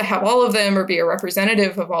claim to have all of them or be a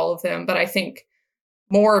representative of all of them, but I think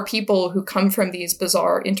more people who come from these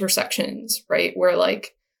bizarre intersections, right, where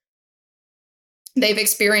they've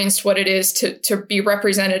experienced what it is to be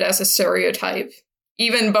represented as a stereotype,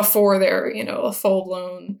 even before they're, a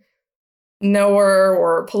full-blown knower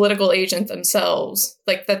or political agent themselves,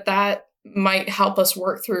 that might help us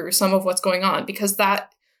work through some of what's going on, because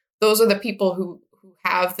those are the people who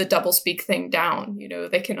have the doublespeak thing down.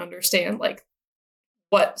 They can understand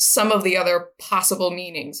what some of the other possible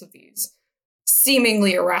meanings of these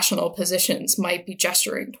seemingly irrational positions might be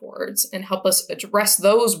gesturing towards and help us address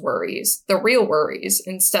those worries, the real worries,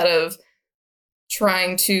 instead of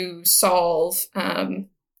trying to solve,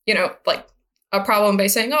 a problem by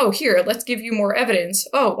saying, oh, here, let's give you more evidence.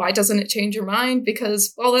 Oh, why doesn't it change your mind?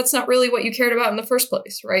 Because, well, that's not really what you cared about in the first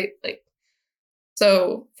place, right?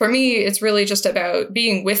 So for me, it's really just about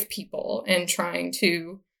being with people and trying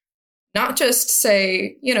to not just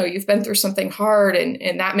say, you've been through something hard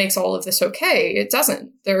and that makes all of this okay. It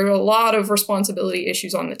doesn't. There are a lot of responsibility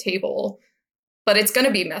issues on the table, but it's going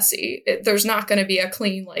to be messy. There's not going to be a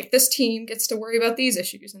clean, this team gets to worry about these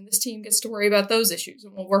issues and this team gets to worry about those issues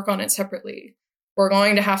and we'll work on it separately. We're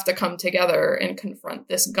going to have to come together and confront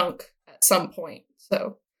this gunk at some point.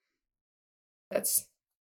 So that's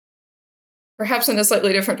perhaps in a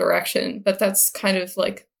slightly different direction, but that's kind of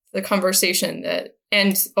the conversation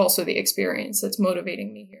and also the experience that's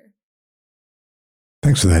motivating me here.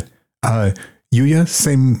 Thanks for that. Yuya,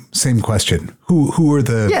 same question. Who are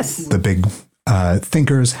the big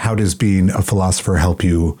thinkers? How does being a philosopher help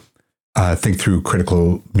you think through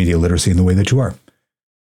critical media literacy in the way that you are?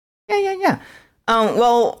 Yeah.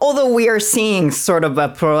 Well, although we are seeing sort of a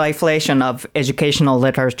proliferation of educational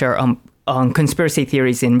literature on conspiracy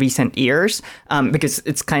theories in recent years, because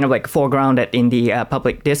it's kind of foregrounded in the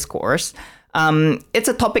public discourse, it's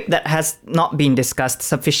a topic that has not been discussed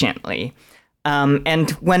sufficiently.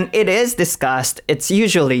 And when it is discussed, it's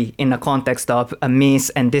usually in the context of mis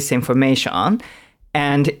and disinformation.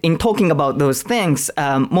 And in talking about those things,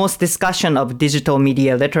 most discussion of digital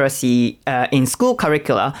media literacy in school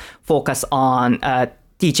curricula focus on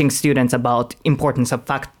teaching students about importance of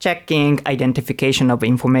fact-checking, identification of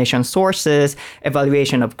information sources,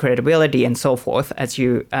 evaluation of credibility, and so forth, as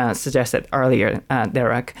you suggested earlier,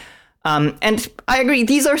 Derek. And I agree,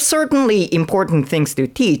 these are certainly important things to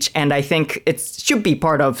teach, and I think it should be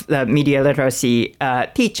part of the media literacy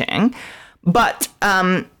teaching. But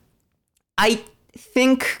I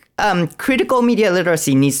think critical media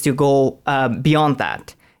literacy needs to go beyond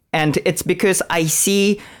that. And it's because I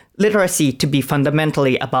see literacy to be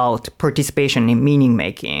fundamentally about participation in meaning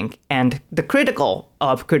making. And the critical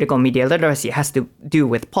of critical media literacy has to do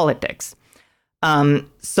with politics.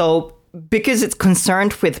 So because it's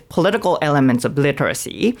concerned with political elements of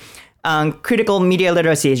literacy, critical media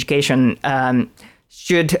literacy education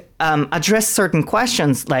should address certain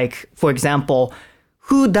questions like, for example,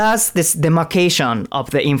 who does this demarcation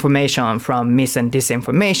of the information from mis and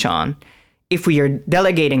disinformation? If we are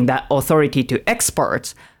delegating that authority to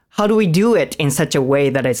experts, how do we do it in such a way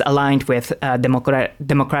that is aligned with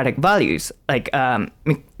democratic values, like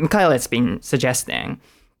Mikhail has been suggesting?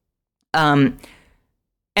 And,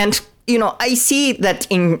 I see that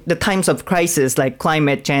in the times of crisis, like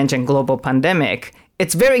climate change and global pandemic,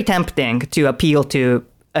 it's very tempting to appeal to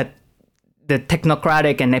the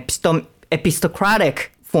technocratic and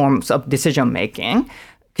epistocratic forms of decision making,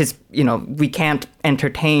 because we can't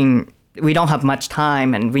entertain. We don't have much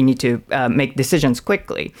time, and we need to make decisions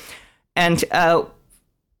quickly,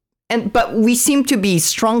 but we seem to be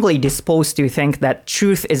strongly disposed to think that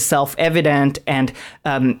truth is self-evident, and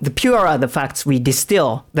the purer the facts we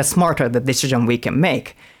distill, the smarter the decision we can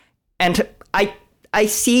make. And I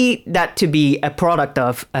see that to be a product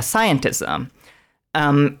of scientism.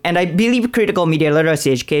 And I believe critical media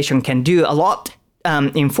literacy education can do a lot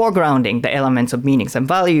in foregrounding the elements of meanings and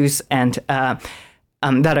values and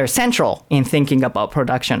that are central in thinking about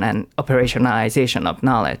production and operationalization of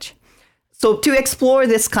knowledge. So to explore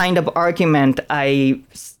this kind of argument, I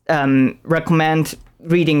recommend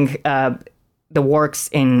reading the works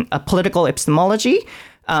in political epistemology.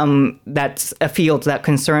 That's a field that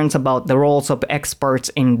concerns about the roles of experts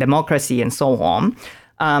in democracy and so on.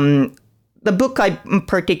 The book I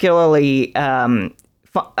particularly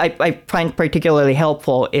I find particularly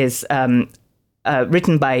helpful is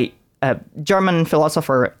written by German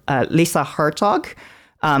philosopher Lisa Herzog.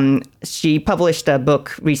 She published a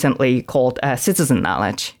book recently called Citizen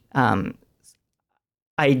Knowledge.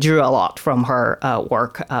 I drew a lot from her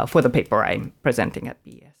work for the paper I'm presenting at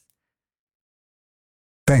BES.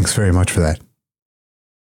 Thanks very much for that.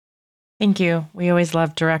 Thank you. We always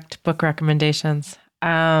love direct book recommendations.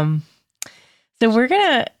 So we're going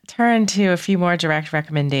to turn to a few more direct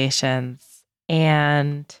recommendations.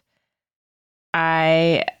 And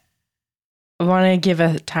I want to give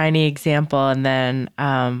a tiny example and then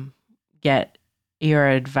get your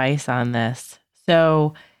advice on this.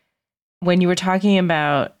 So when you were talking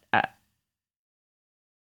about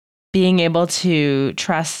being able to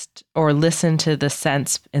trust or listen to the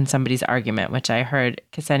sense in somebody's argument, which I heard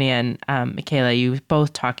Ksenia and Michaela, you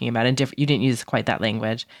both talking about, and you didn't use quite that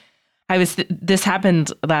language. This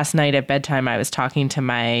happened last night at bedtime. I was talking to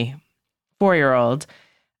my 4-year-old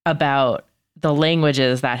about the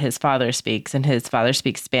languages that his father speaks, and his father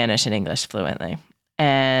speaks Spanish and English fluently.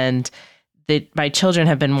 And my children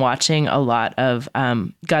have been watching a lot of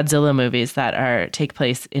Godzilla movies that take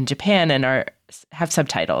place in Japan and have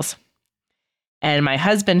subtitles. And my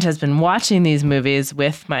husband has been watching these movies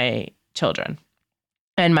with my children.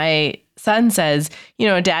 And my son says,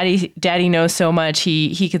 Daddy knows so much.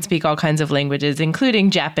 He can speak all kinds of languages,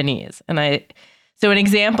 including Japanese. And so an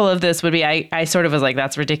example of this would be, I sort of was like,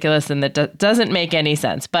 that's ridiculous. And that doesn't make any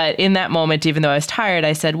sense. But in that moment, even though I was tired,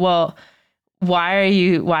 I said, well, why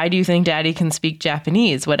do you think Daddy can speak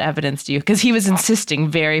Japanese? What evidence do you? Because he was insisting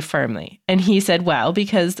very firmly. And he said, well,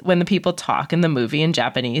 because when the people talk in the movie in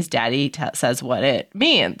Japanese, Daddy says what it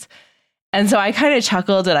means. And so I kind of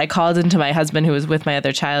chuckled, and I called into my husband, who was with my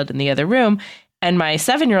other child in the other room. And my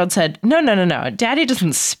 7-year-old said, no, Daddy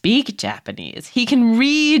doesn't speak Japanese. He can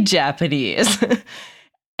read Japanese.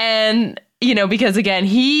 And, because again,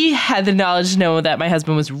 he had the knowledge to know that my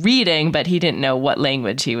husband was reading, but he didn't know what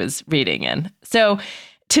language he was reading in. So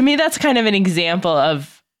to me, that's kind of an example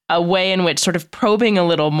of a way in which sort of probing a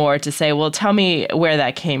little more to say, well, tell me where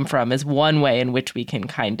that came from is one way in which we can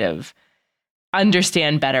kind of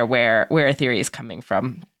understand better where a theory is coming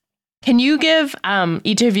from. Can you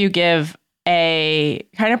each of you give a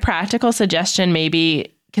kind of practical suggestion,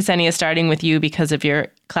 maybe Ksenia, starting with you because of your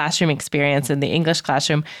classroom experience in the English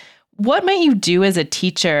classroom, what might you do as a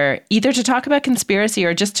teacher, either to talk about conspiracy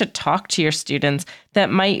or just to talk to your students that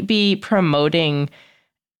might be promoting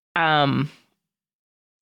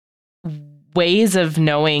ways of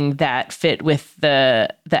knowing that fit with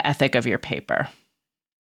the ethic of your paper?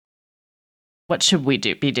 What should we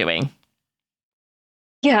be doing?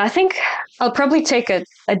 Yeah, I think I'll probably take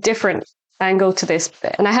a different angle to this.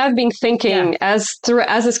 And I have been thinking as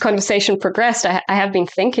this conversation progressed, I have been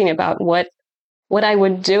thinking about what I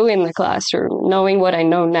would do in the classroom, knowing what I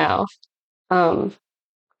know now. And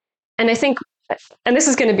I think, and this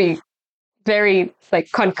is going to be very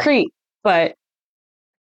like concrete, but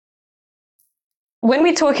when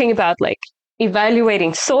we're talking about like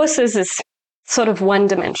evaluating sources is sort of one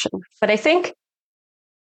dimension, but I think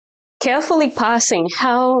carefully parsing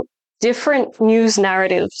how different news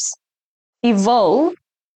narratives evolve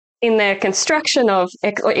in their construction of,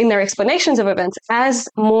 or in their explanations of events as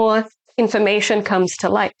more information comes to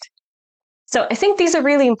light. So I think these are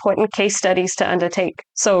really important case studies to undertake.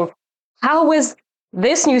 So how was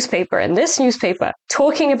this newspaper and this newspaper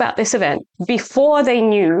talking about this event before they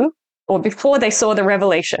knew or before they saw the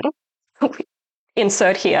revelation?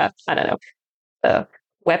 Insert here, I don't know, the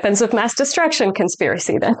weapons of mass destruction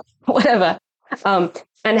conspiracy then, whatever.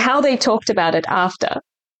 And how they talked about it after.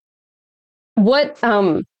 What,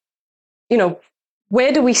 where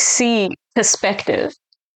do we see perspective?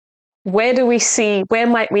 Where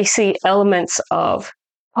might we see elements of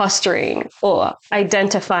posturing or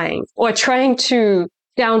identifying or trying to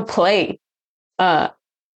downplay,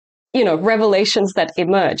 revelations that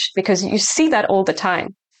emerge? Because you see that all the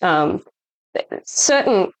time.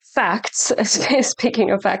 Certain facts,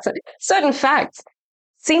 speaking of facts, certain facts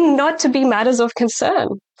seem not to be matters of concern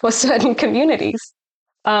for certain communities,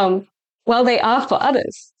 while they are for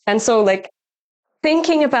others. And so, like,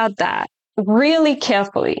 thinking about that really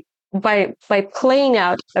carefully by playing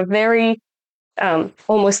out a very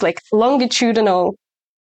almost like longitudinal,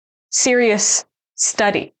 serious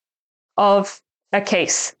study of a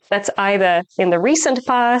case that's either in the recent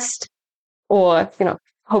past or,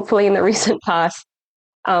 hopefully in the recent past,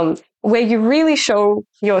 where you really show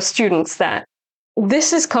your students that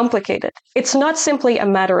this is complicated. It's not simply a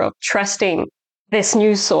matter of trusting this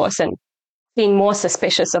news source and being more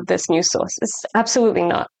suspicious of this news source. It's absolutely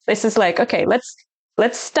not. This is like, okay,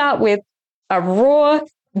 let's start with a raw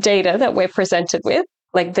data that we're presented with,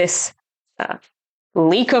 like this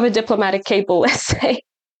leak of a diplomatic cable, let's say,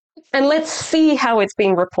 and let's see how it's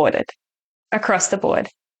being reported across the board.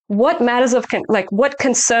 What matters of, what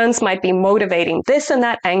concerns might be motivating this and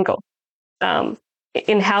that angle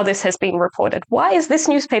in how this has been reported? Why is this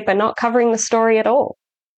newspaper not covering the story at all?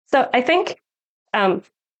 So I think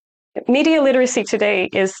media literacy today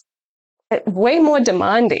is way more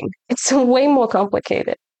demanding. It's way more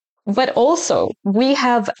complicated. But also, we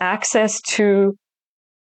have access to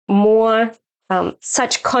more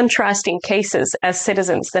such contrasting cases as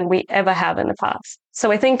citizens than we ever have in the past.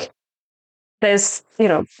 So I think there's,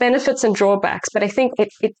 benefits and drawbacks, but I think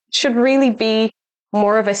it should really be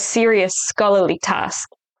more of a serious scholarly task.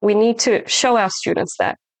 We need to show our students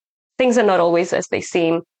that things are not always as they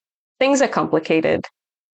seem. Things are complicated.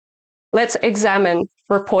 Let's examine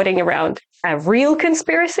reporting around a real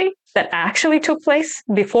conspiracy that actually took place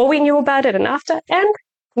before we knew about it and after, and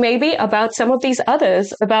maybe about some of these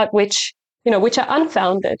others about which are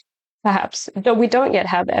unfounded, perhaps, though we don't yet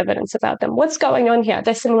have evidence about them. What's going on here?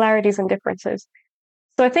 There's similarities and differences.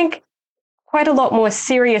 So I think quite a lot more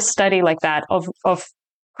serious study like that of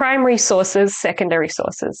primary sources, secondary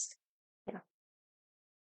sources. Yeah.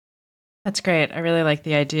 That's great. I really like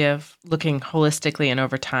the idea of looking holistically and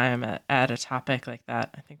over time at a topic like that.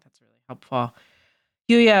 I think that's really helpful.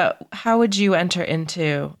 Yuya, how would you enter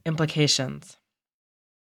into implications?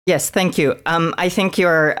 Yes, thank you. I think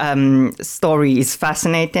your story is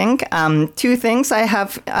fascinating. Two things I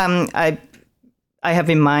have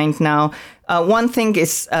in mind now. One thing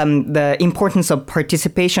is the importance of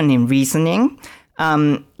participation in reasoning.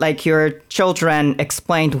 Like your children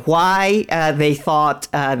explained why they thought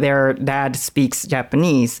their dad speaks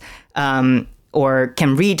Japanese or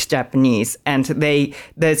can read Japanese, and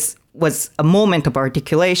this was a moment of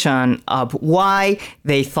articulation of why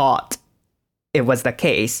they thought it was the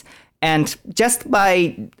case. And just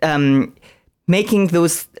by making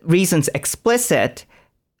those reasons explicit,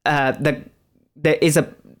 it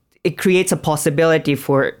creates a possibility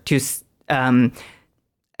to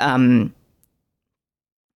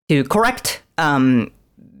correct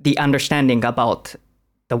the understanding about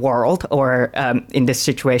the world, or in this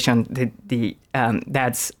situation, the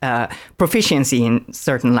dad's proficiency in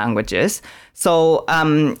certain languages. So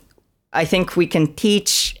I think we can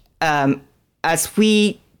teach as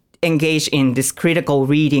we engage in this critical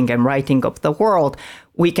reading and writing of the world,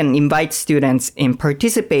 we can invite students in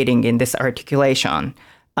participating in this articulation.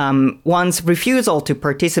 One's refusal to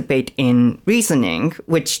participate in reasoning,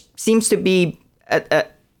 which seems to be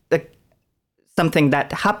something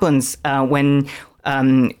that happens when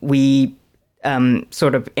we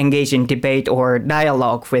sort of engage in debate or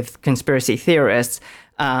dialogue with conspiracy theorists,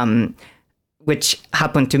 which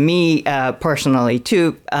happened to me personally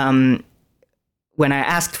too. When I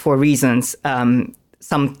asked for reasons,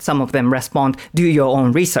 some of them respond, do your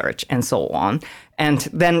own research, and so on. And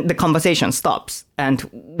then the conversation stops, and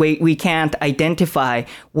we can't identify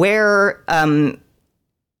where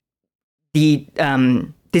the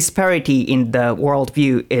disparity in the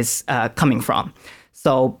worldview is coming from.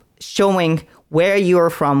 So showing where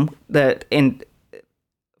you're from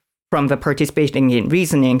from the participating in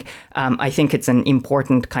reasoning, I think it's an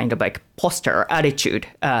important kind of like posture attitude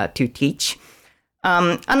to teach.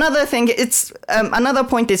 Another thing, another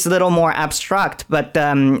point is a little more abstract, but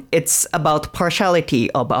it's about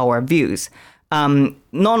partiality of our views. None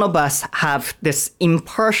of us have this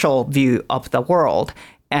impartial view of the world,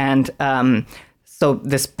 and so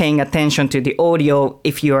this paying attention to the audio,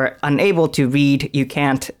 if you're unable to read, you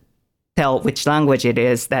can't tell which language it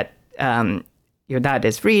is that your dad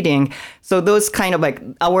is reading. So those kind of like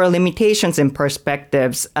our limitations and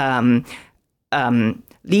perspectives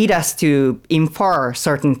lead us to infer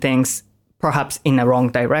certain things, perhaps in a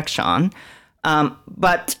wrong direction. And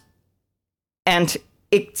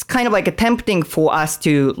it's kind of like tempting for us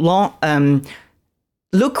to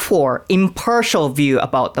look for impartial view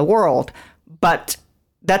about the world, but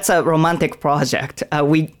that's a romantic project.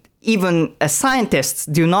 Even as scientists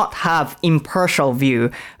do not have impartial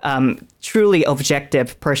view, truly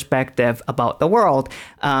objective perspective about the world.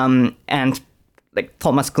 And like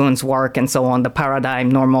Thomas Kuhn's work and so on, the paradigm,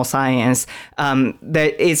 normal science, there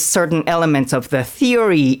is certain elements of the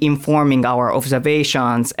theory informing our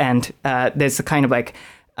observations. And there's a kind of like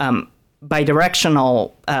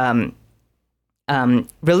bidirectional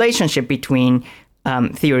relationship between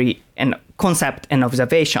theory and concept and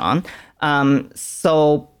observation.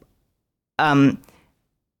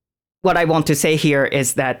 What I want to say here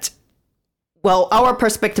is that, well, our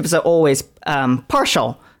perspectives are always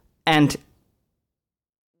partial, and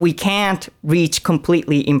we can't reach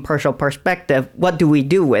completely impartial perspective. What do we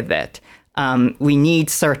do with it? We need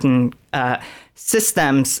certain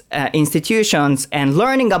systems, institutions, and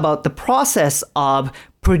learning about the process of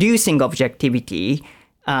producing objectivity.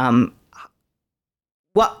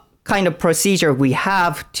 What kind of procedure we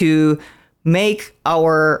have to make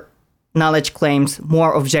our knowledge claims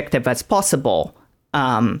more objective as possible.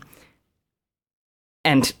 And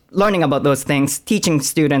learning about those things, teaching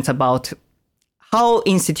students about how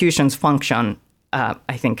institutions function,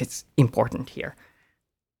 I think it's important here.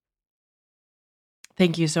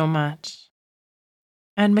 Thank you so much.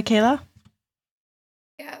 And Michaela?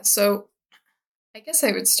 Yeah, so I guess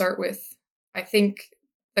I would start with, I think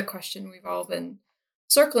the question we've all been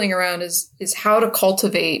circling around is how to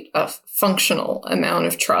cultivate a functional amount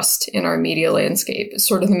of trust in our media landscape. Is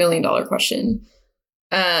sort of the $1 million question.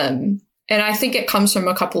 And I think it comes from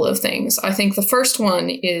a couple of things. I think the first one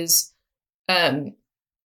is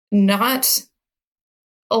not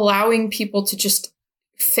allowing people to just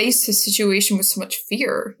face the situation with so much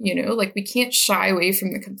fear, like we can't shy away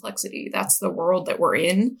from the complexity. That's the world that we're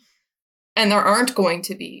in. And there aren't going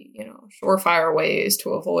to be, surefire ways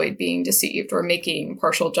to avoid being deceived or making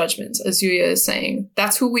partial judgments. As Yuya is saying,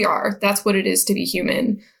 that's who we are. That's what it is to be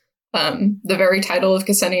human. The very title of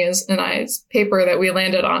Ksenia's and I's paper that we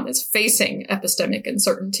landed on is Facing Epistemic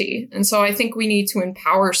Uncertainty. And so I think we need to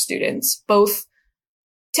empower students both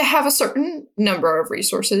to have a certain number of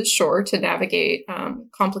resources, sure, to navigate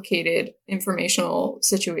complicated informational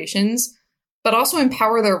situations, but also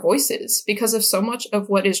empower their voices, because of so much of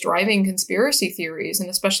what is driving conspiracy theories, and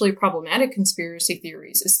especially problematic conspiracy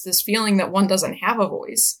theories, is this feeling that one doesn't have a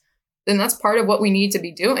voice. Then that's part of what we need to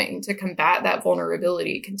be doing to combat that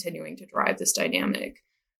vulnerability continuing to drive this dynamic.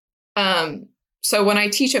 So when I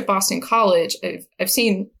teach at Boston College, I've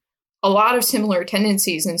seen a lot of similar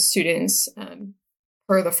tendencies in students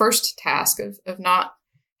for the first task of not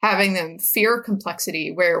having them fear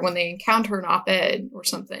complexity, where when they encounter an op-ed or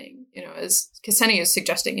something, as Ksenia is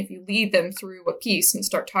suggesting, if you lead them through a piece and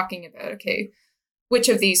start talking about, okay, which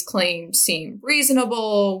of these claims seem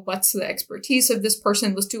reasonable? What's the expertise of this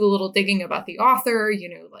person? Let's do a little digging about the author,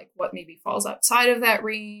 like what maybe falls outside of that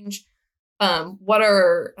range. What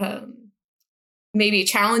are maybe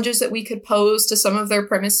challenges that we could pose to some of their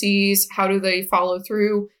premises? How do they follow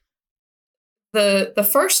through? The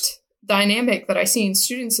first dynamic that I see in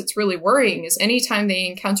students that's really worrying is anytime they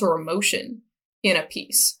encounter emotion in a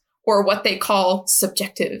piece, or what they call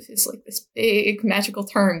subjective is like this big magical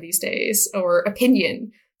term these days, or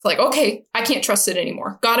opinion. It's like, okay, I can't trust it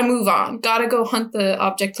anymore. Gotta move on. Gotta go hunt the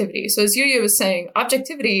objectivity. So as Yuya was saying,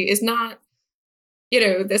 objectivity is not,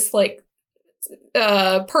 this like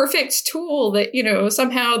perfect tool that,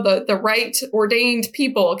 somehow the right ordained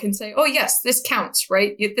people can say, oh, yes, this counts,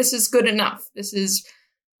 right? This is good enough. This is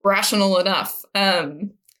rational enough.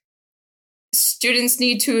 Students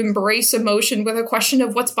need to embrace emotion with a question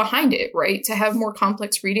of what's behind it, right? To have more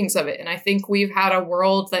complex readings of it. And I think we've had a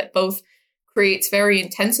world that both creates very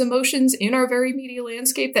intense emotions in our very media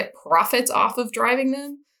landscape that profits off of driving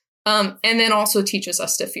them, and then also teaches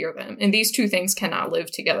us to fear them. And these two things cannot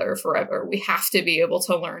live together forever. We have to be able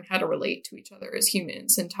to learn how to relate to each other as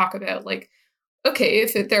humans and talk about, like, okay,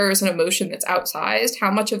 if there is an emotion that's outsized,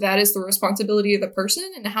 how much of that is the responsibility of the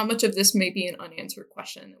person, and how much of this may be an unanswered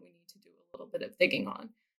question that we need to do a little bit of digging on,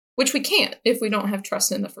 which we can't if we don't have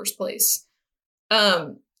trust in the first place.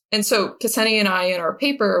 And so Ksenia and I, in our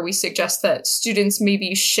paper, we suggest that students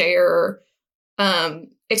maybe share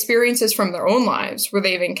experiences from their own lives where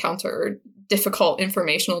they've encountered difficult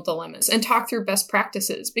informational dilemmas and talk through best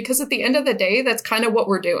practices. Because at the end of the day, that's kind of what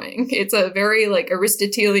we're doing. It's a very like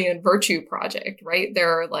Aristotelian virtue project, right?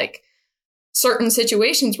 There are like certain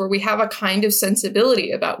situations where we have a kind of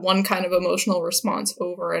sensibility about one kind of emotional response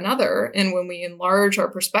over another. And when we enlarge our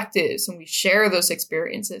perspectives and we share those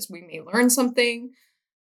experiences, we may learn something.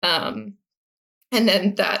 And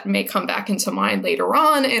then that may come back into mind later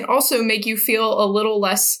on and also make you feel a little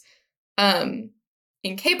less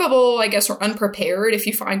incapable, I guess, or unprepared if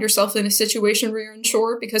you find yourself in a situation where you're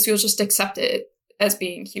unsure, because you'll just accept it as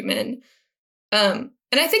being human. And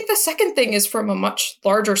I think the second thing is from a much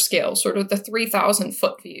larger scale, sort of the 3,000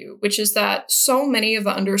 foot view, which is that so many of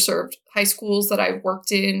the underserved high schools that I've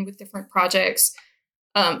worked in with different projects,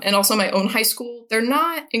 and also my own high school, they're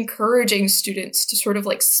not encouraging students to sort of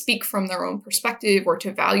like speak from their own perspective or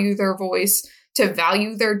to value their voice, to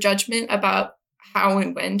value their judgment about how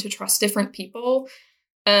and when to trust different people.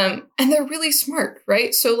 And they're really smart,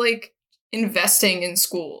 right? So like investing in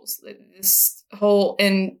schools,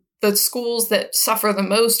 and the schools that suffer the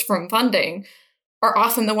most from funding are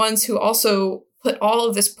often the ones who also put all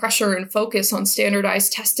of this pressure and focus on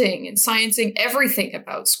standardized testing and sciencing everything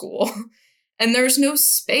about school. And there's no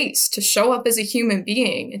space to show up as a human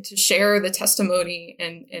being and to share the testimony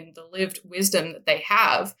and the lived wisdom that they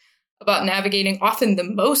have about navigating often the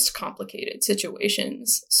most complicated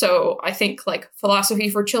situations. So I think like Philosophy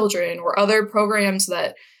for Children or other programs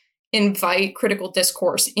that invite critical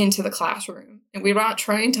discourse into the classroom. And we're not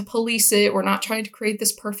trying to police it. We're not trying to create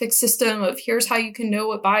this perfect system of here's how you can know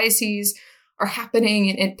what biases are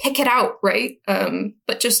happening and pick it out, right?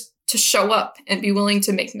 But just to show up and be willing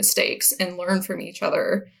to make mistakes and learn from each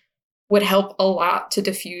other would help a lot to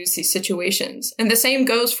diffuse these situations. And the same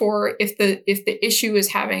goes for if the issue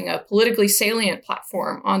is having a politically salient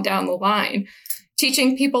platform on down the line,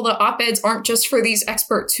 teaching people that op-eds aren't just for these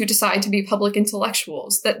experts who decide to be public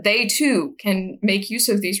intellectuals, that they too can make use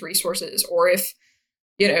of these resources. Or if,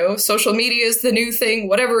 social media is the new thing,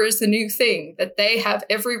 whatever is the new thing, that they have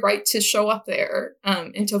every right to show up there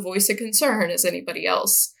and to voice a concern as anybody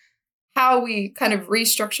else. How we kind of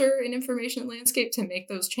restructure an information landscape to make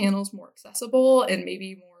those channels more accessible and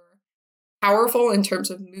maybe more powerful in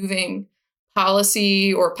terms of moving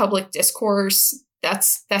policy or public discourse,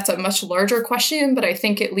 that's a much larger question. But I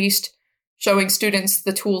think at least showing students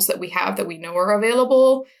the tools that we have that we know are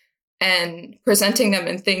available and presenting them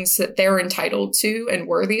in things that they're entitled to and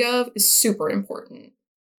worthy of is super important.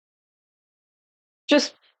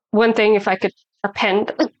 Just one thing, if I could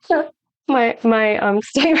append my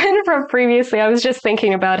statement from previously. I was just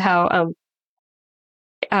thinking about how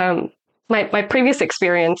my previous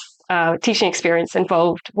experience, teaching experience,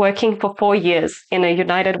 involved working for 4 years in a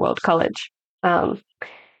United World College. In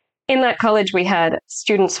that college, we had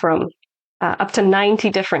students from up to 90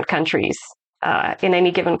 different countries in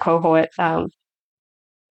any given cohort.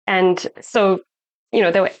 And so,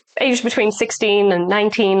 they were aged between 16 and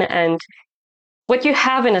 19. And what you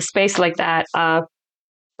have in a space like that are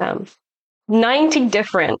 90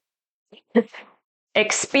 different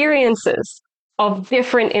experiences of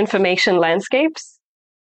different information landscapes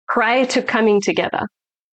prior to coming together.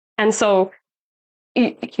 And so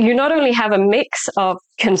you not only have a mix of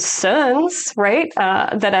concerns, right,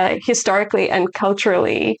 that are historically and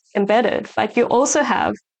culturally embedded, but you also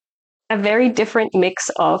have a very different mix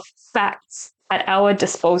of facts at our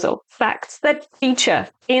disposal, facts that feature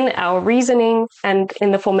in our reasoning and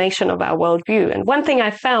in the formation of our worldview. And one thing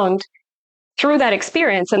I found through that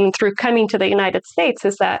experience and through coming to the United States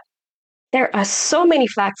is that there are so many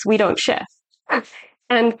facts we don't share.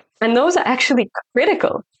 And those are actually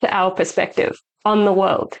critical to our perspective on the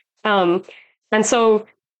world. And so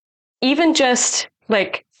even just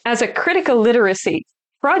like as a critical literacy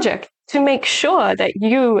project, to make sure that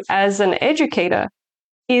you as an educator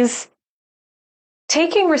is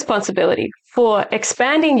taking responsibility for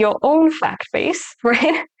expanding your own fact base,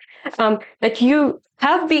 right? That you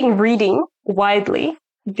have been reading widely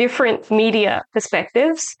different media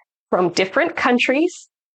perspectives from different countries,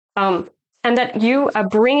 and that you are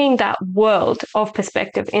bringing that world of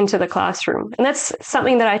perspective into the classroom. And that's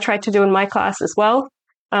something that I tried to do in my class as well,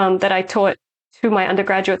 that I taught to my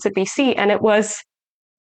undergraduates at BC. And it was,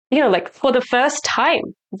 like for the first time,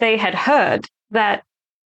 they had heard that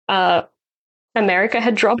America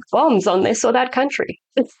had dropped bombs on this or that country,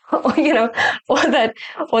 or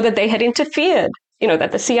that they had interfered,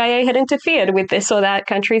 that the CIA had interfered with this or that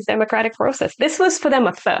country's democratic process. This was for them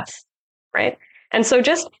a first, right? And so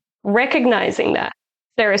just recognizing that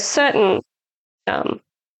there are certain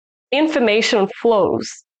information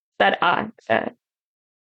flows that are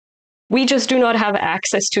we just do not have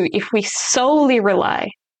access to if we solely rely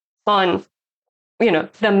on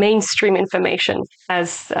the mainstream information,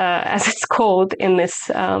 as it's called in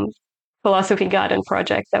this philosophy garden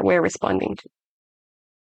project that we're responding to.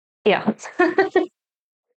 Yeah.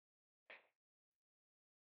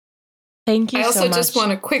 Thank you I also so much. just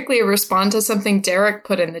want to quickly respond to something Derek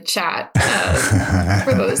put in the chat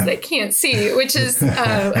for those that can't see, which is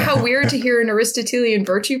how weird to hear an Aristotelian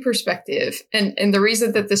virtue perspective. And the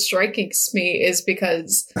reason that this strikes me is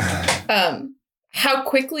because how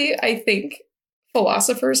quickly I think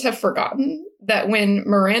philosophers have forgotten that when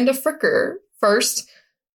Miranda Fricker first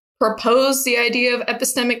proposed the idea of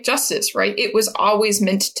epistemic justice, right, it was always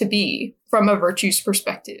meant to be from a virtues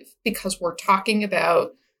perspective, because we're talking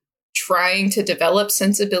about trying to develop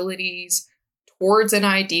sensibilities towards an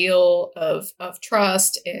ideal of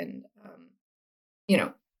trust and,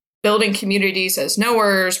 building communities as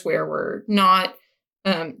knowers where we're not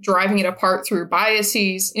driving it apart through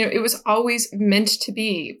biases. It was always meant to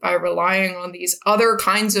be by relying on these other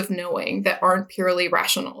kinds of knowing that aren't purely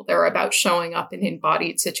rational. They're about showing up in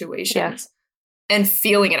embodied situations and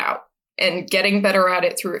feeling it out and getting better at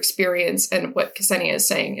it through experience. And what Ksenia is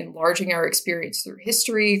saying, enlarging our experience through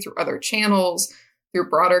history, through other channels, through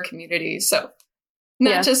broader communities. So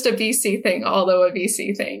not just a BC thing, although a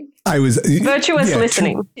BC thing. I was virtuous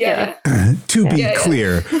listening. To be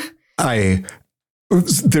clear,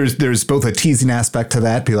 there's both a teasing aspect to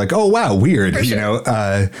that, be like, oh wow, weird,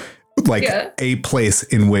 a place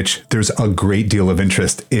in which there's a great deal of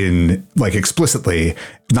interest in, like, explicitly,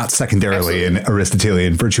 not secondarily, in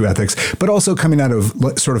Aristotelian virtue ethics, but also coming out of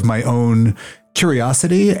sort of my own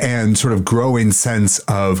curiosity and sort of growing sense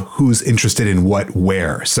of who's interested in what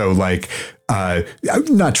where. So like, I'm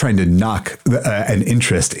not trying to knock an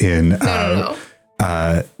interest in more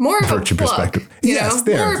of virtue a plug, perspective. Yes,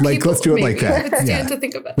 there. More Like, people, let's do it maybe. like that. Stand to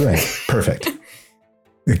think about. Right. Perfect.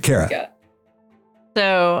 Kara. Yeah.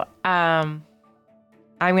 So I'm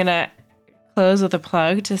going to close with a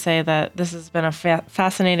plug to say that this has been a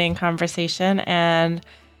fascinating conversation, and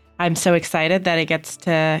I'm so excited that it gets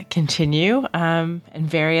to continue in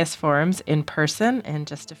various forms in person in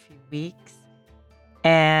just a few weeks.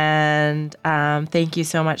 And thank you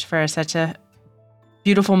so much for such a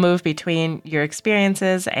beautiful move between your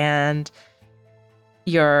experiences and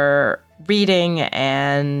your reading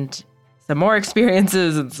and some more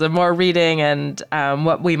experiences and some more reading and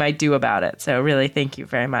what we might do about it. So really, thank you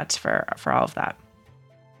very much for all of that.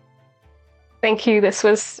 Thank you. This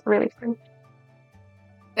was really fun.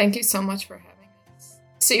 Thank you so much for having us.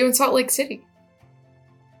 See you in Salt Lake City.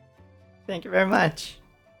 Thank you very much.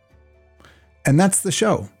 And that's the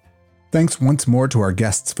show. Thanks once more to our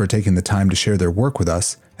guests for taking the time to share their work with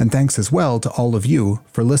us, and thanks as well to all of you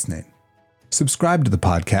for listening. Subscribe to the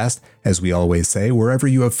podcast, as we always say, wherever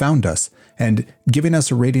you have found us, and giving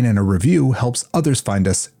us a rating and a review helps others find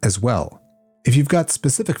us as well. If you've got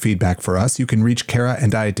specific feedback for us, you can reach Kara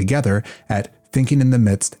and I together at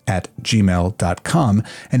thinkinginthemidst@gmail.com,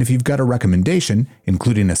 and if you've got a recommendation,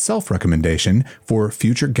 including a self-recommendation for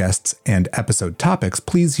future guests and episode topics,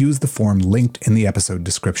 please use the form linked in the episode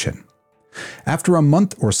description. After a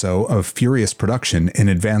month or so of furious production in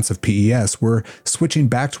advance of PES, we're switching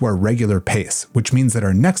back to our regular pace, which means that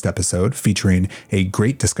our next episode, featuring a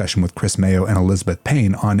great discussion with Chris Mayo and Elizabeth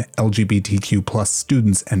Payne on LGBTQ+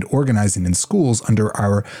 students and organizing in schools under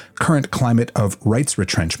our current climate of rights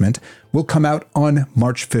retrenchment, will come out on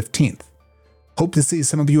March 15th. Hope to see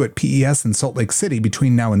some of you at PES in Salt Lake City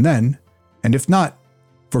between now and then, and if not,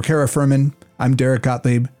 for Kara Furman, I'm Derek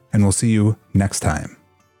Gottlieb, and we'll see you next time.